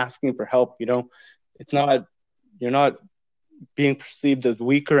in asking for help. It's not, you're not being perceived as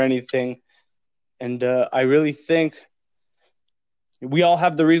weak or anything. And I really think we all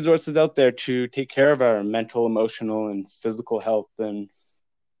have the resources out there to take care of our mental, emotional, and physical health. And,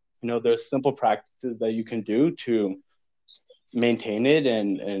 there's simple practices that you can do to maintain it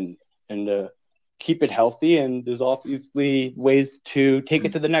and keep it healthy. And there's obviously ways to take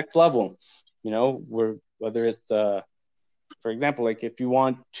it to the next level. Whether it's, for example, like if you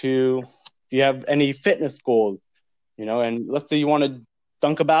have any fitness goals, and let's say you want to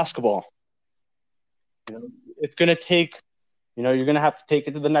dunk a basketball, it's going to take, you're going to have to take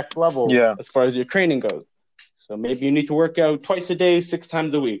it to the next level as far as your training goes. So maybe you need to work out twice a day, 6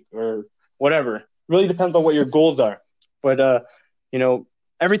 times a week, or whatever. Really depends on what your goals are. But,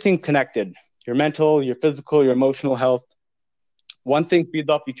 everything's connected. Your mental, your physical, your emotional health. One thing feeds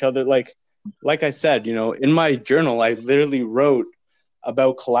off each other. Like I said, in my journal, I literally wrote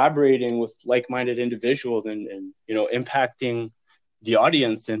about collaborating with like-minded individuals and impacting the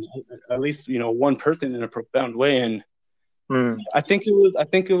audience, and at least, one person in a profound way. And I think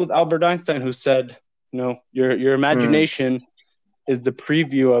it was Albert Einstein who said, your imagination is the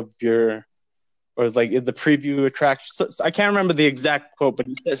preview of your, or is the preview attraction. So, I can't remember the exact quote, but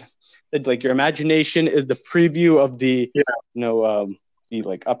he says that, like, your imagination is the preview of the, the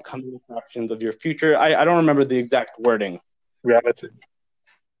like upcoming attractions of your future. I don't remember the exact wording. Reality.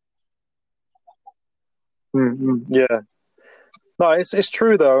 Yeah. No, it's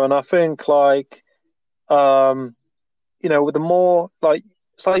true though, and I think with the more, like,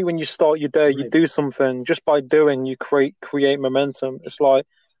 it's like when you start your day, you do something. Just by doing, you create momentum. It's like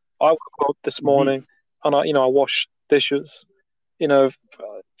I woke up this morning and I washed dishes.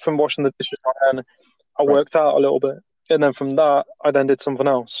 From washing the dishes, and I worked out a little bit, and then from that, I then did something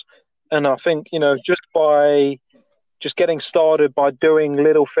else. And I think just getting started by doing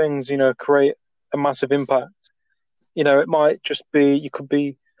little things, create a massive impact. It might just be, you could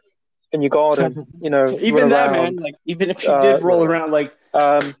be in your garden, even that, around, man. Like, even if you did roll around, like,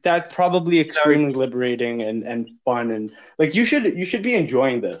 that's probably extremely liberating and fun, and like you should be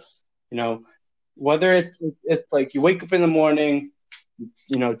enjoying this. Whether it's like you wake up in the morning,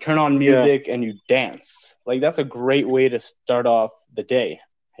 turn on music and you dance. Like, that's a great way to start off the day,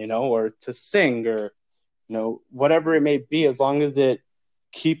 or to sing, or whatever it may be, as long as it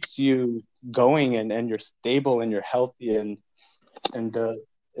keeps you going and you're stable and you're healthy and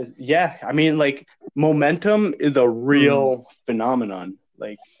I mean, like, momentum is a real phenomenon.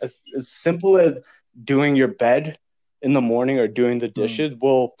 Like, as simple as doing your bed in the morning or doing the dishes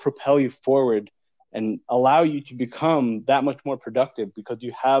will propel you forward and allow you to become that much more productive because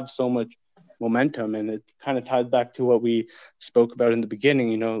you have so much momentum. And it kind of ties back to what we spoke about in the beginning,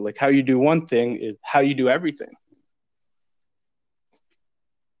 you know, like how you do one thing is how you do everything.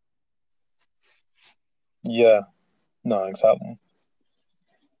 Yeah, no, exactly.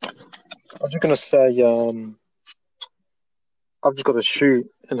 I was just going to say, I've just got to shoot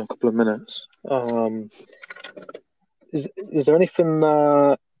in a couple of minutes. Is there anything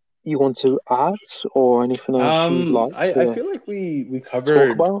that you want to add or anything else you'd like I to feel like we talk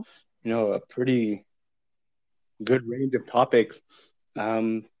covered, about? you know, a pretty good range of topics.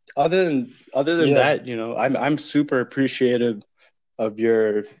 Other than Yeah, that, you know, I'm super appreciative of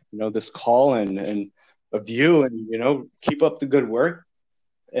your, you know, this call and of you, and, you know, keep up the good work.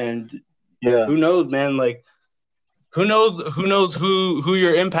 And yeah, who knows, man, like who knows who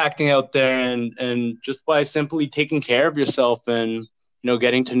you're impacting out there, and just by simply taking care of yourself and, you know,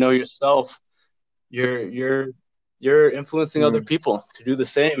 getting to know yourself, you're influencing other mm, people to do the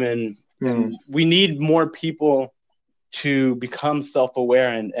same. And mm, we need more people to become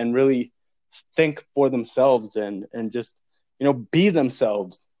self-aware and really think for themselves and just, you know, be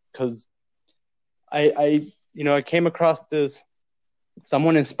themselves. Because I you know, I came across this,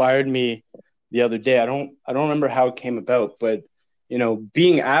 someone inspired me the other day. I don't remember how it came about, but, you know,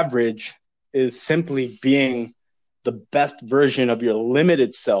 being average is simply being the best version of your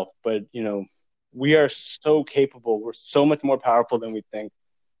limited self. But, you know, we are so capable, we're so much more powerful than we think,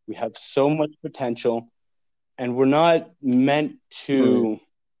 we have so much potential, and we're not meant mm, to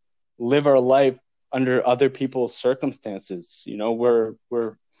live our life under other people's circumstances. You know, we're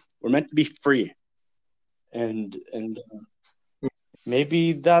meant to be free. And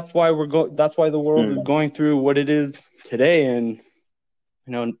maybe that's why the world is mm. going through what it is today. And,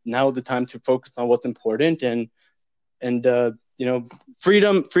 you know, now the time to focus on what's important. And you know,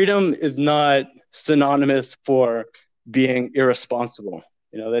 freedom is not synonymous for being irresponsible.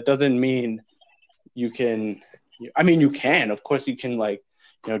 You know, that doesn't mean you can, I mean, you can, of course you can, like,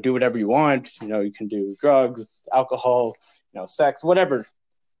 you know, do whatever you want. You know, you can do drugs, alcohol, you know, sex, whatever.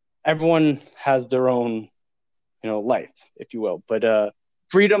 Everyone has their own, you know, life, if you will. But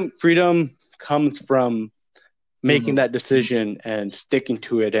freedom comes from making Mm. that decision and sticking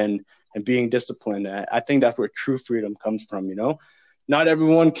to it, and being disciplined. I think that's where true freedom comes from. You know, not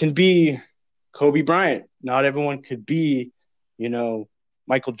everyone can be Kobe Bryant. Not everyone could be, you know,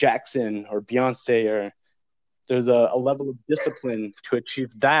 Michael Jackson or Beyonce. Or there's a level of discipline to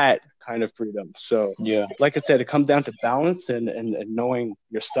achieve that kind of freedom. So, Yeah, like I said, it comes down to balance and knowing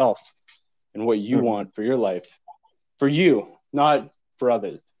yourself and what you mm, want for your life, for you, not for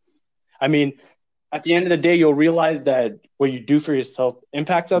others. I mean, at the end of the day, you'll realize that what you do for yourself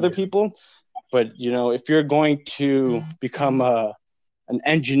impacts other yeah, people. But, you know, if you're going to become an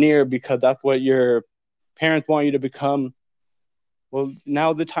engineer because that's what your parents want you to become, well,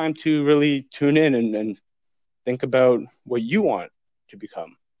 now's the time to really tune in and think about what you want to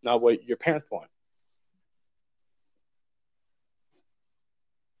become, not what your parents want.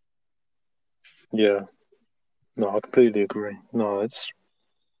 yeah. No, I completely agree. No, it's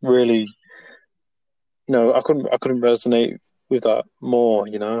really, I couldn't resonate with that more,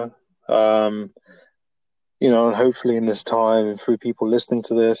 Um, and hopefully in this time, through people listening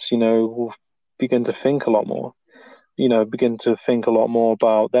to this, we'll begin to think a lot more, begin to think a lot more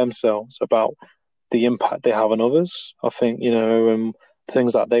about themselves, about the impact they have on others. I think, and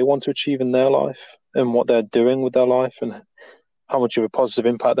things that they want to achieve in their life and what they're doing with their life and how much of a positive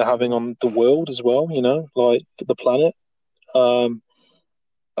impact they're having on the world as well, like the planet. Um,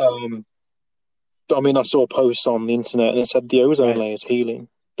 um, I mean, I saw a post on the internet and it said the ozone Right, layer is healing.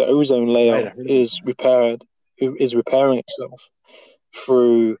 The ozone layer right. I heard about is repairing itself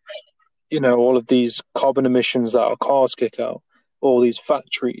through, all of these carbon emissions that our cars kick out, all these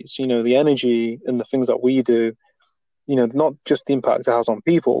factories, the energy and the things that we do, not just the impact it has on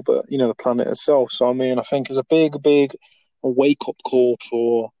people, but, the planet itself. So, I mean, I think it's a big, big wake up call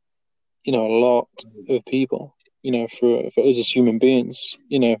for, a lot of people, for us as human beings,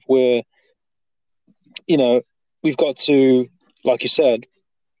 if we're, you know, we've got to, like you said,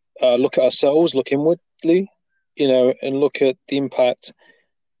 look at ourselves, look inwardly, and look at the impact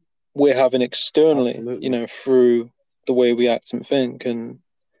we're having it. externally, Absolutely. through the way we act and think.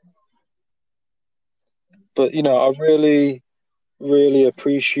 But I really, really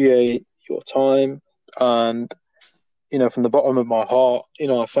appreciate your time, and from the bottom of my heart,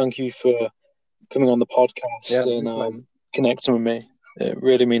 I thank you for coming on the podcast Yeah, and likewise. connecting with me. It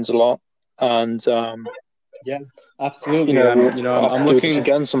really means a lot, and Yeah, absolutely. we'll have to do this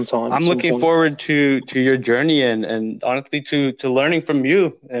again sometime at I'm some looking point. forward to your journey, and honestly to learning from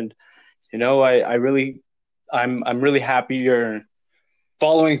you. And I'm really happy you're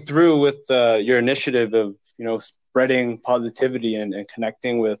following through with your initiative of, spreading positivity and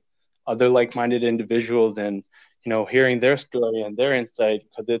connecting with other like-minded individuals and, hearing their story and their insight,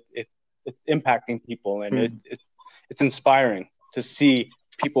 because it's impacting people, and it's inspiring to see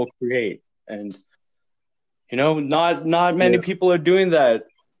people create. And, not many people are doing that.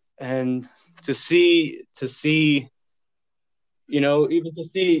 And to see, even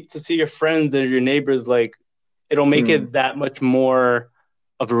to see your friends and your neighbors, like, it'll make it that much more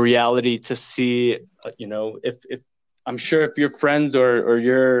of a reality to see, if I'm sure if your friends or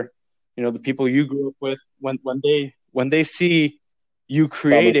your, the people you grew up with, when they see you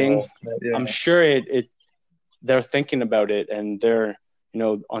creating, I'm sure they're thinking about it, and they're,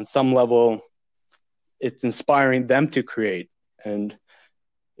 on some level, it's inspiring them to create. And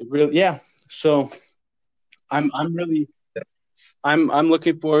it really, so I'm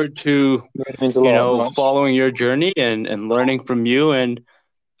looking forward to, following your journey and learning from you, and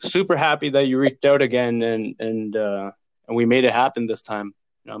super happy that you reached out again and we made it happen this time.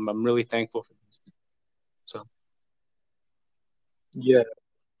 I'm really thankful for this. So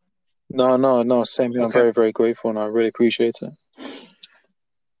no, same here. I'm very, very grateful, and I really appreciate it.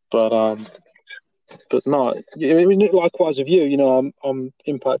 But no, likewise with you, I'm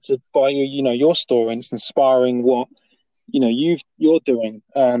impacted by your story, and it's inspiring what you're doing,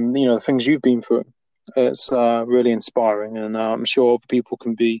 and the things you've been through. It's really inspiring, and I'm sure other people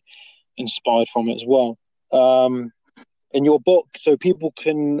can be inspired from it as well. In your book, so people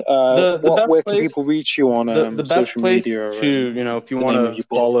can where can people reach you on the social best media? Place to if you want to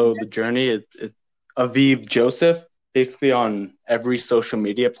follow the journey, it's Aviv Joseph, basically on every social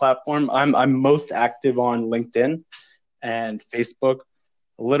media platform. I'm most active on LinkedIn and Facebook,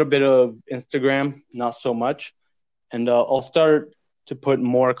 a little bit of Instagram, not so much. And I'll start to put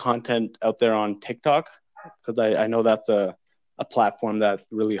more content out there on TikTok, because I know that's a platform that's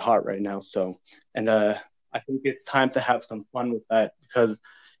really hot right now. So, and I think it's time to have some fun with that, because,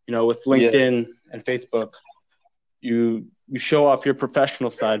 with LinkedIn and Facebook, you show off your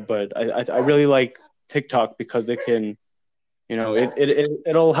professional side, but I really like TikTok because it can,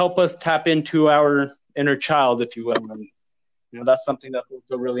 it'll help us tap into our inner child, if you will. And, that's something that's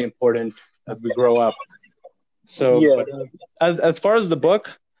also really important as we grow up. So, but, as far as the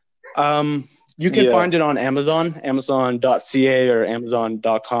book, you can find it on Amazon, amazon.ca or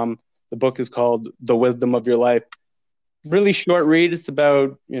amazon.com. The book is called The Wisdom of Your Life. Really short read. It's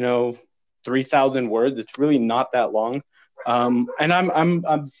about 3,000 words. It's really not that long. And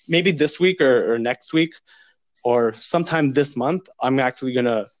I'm maybe this week or next week or sometime this month, I'm actually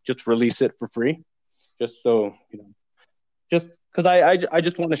gonna just release it for free, just so just because I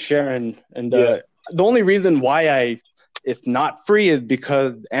just want to share, and the only reason why it's not free is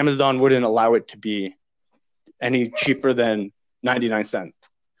because Amazon wouldn't allow it to be any cheaper than 99 cents.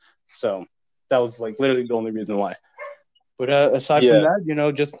 So that was like literally the only reason why. But aside from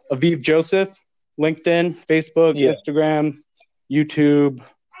that, just Aviv Joseph, LinkedIn, Facebook, Instagram, YouTube,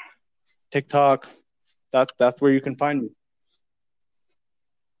 TikTok. That's where you can find me.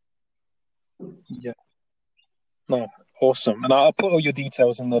 Yeah. No, awesome. And I'll put all your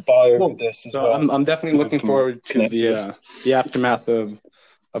details in the bio of this as well. I'm definitely looking forward to the aftermath of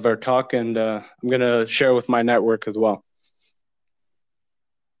our talk, and I'm gonna share with my network as well.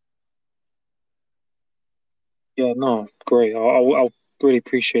 Yeah, no, great. I'll really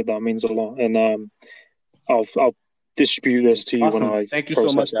appreciate that. It means a lot, and I'll distribute this to you when I. Thank you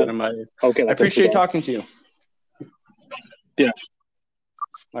so much, Adam. I appreciate talking to you. Yeah.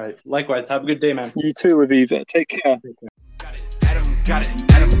 All right. Likewise. Have a good day, man. You too, Aviv. Take care. Adam got it.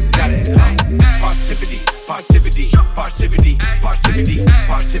 Parrsitivity.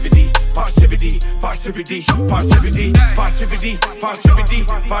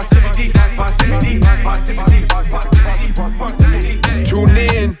 Tune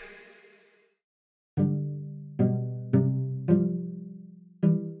in.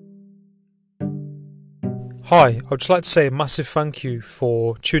 Hi, I would just like to say a massive thank you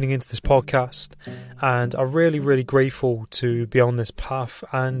for tuning into this podcast, and I'm really, really grateful to be on this path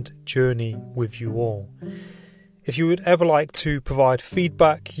and journey with you all. If you would ever like to provide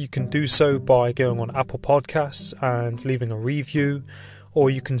feedback, you can do so by going on Apple Podcasts and leaving a review, or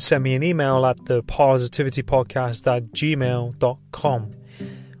you can send me an email at the parrsitivitypodcast@gmail.com.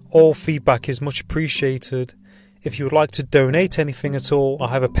 All feedback is much appreciated. If you would like to donate anything at all, I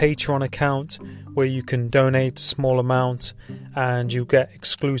have a Patreon account where you can donate a small amount and you get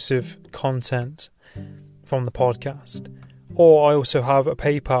exclusive content from the podcast. Or I also have a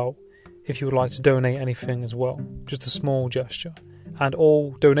PayPal if you would like to donate anything as well, just a small gesture. and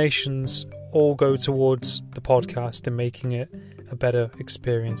all donations all go towards the podcast and making it a better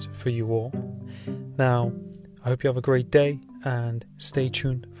experience for you all. Now, I hope you have a great day and stay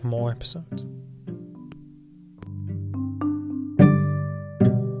tuned for more episodes.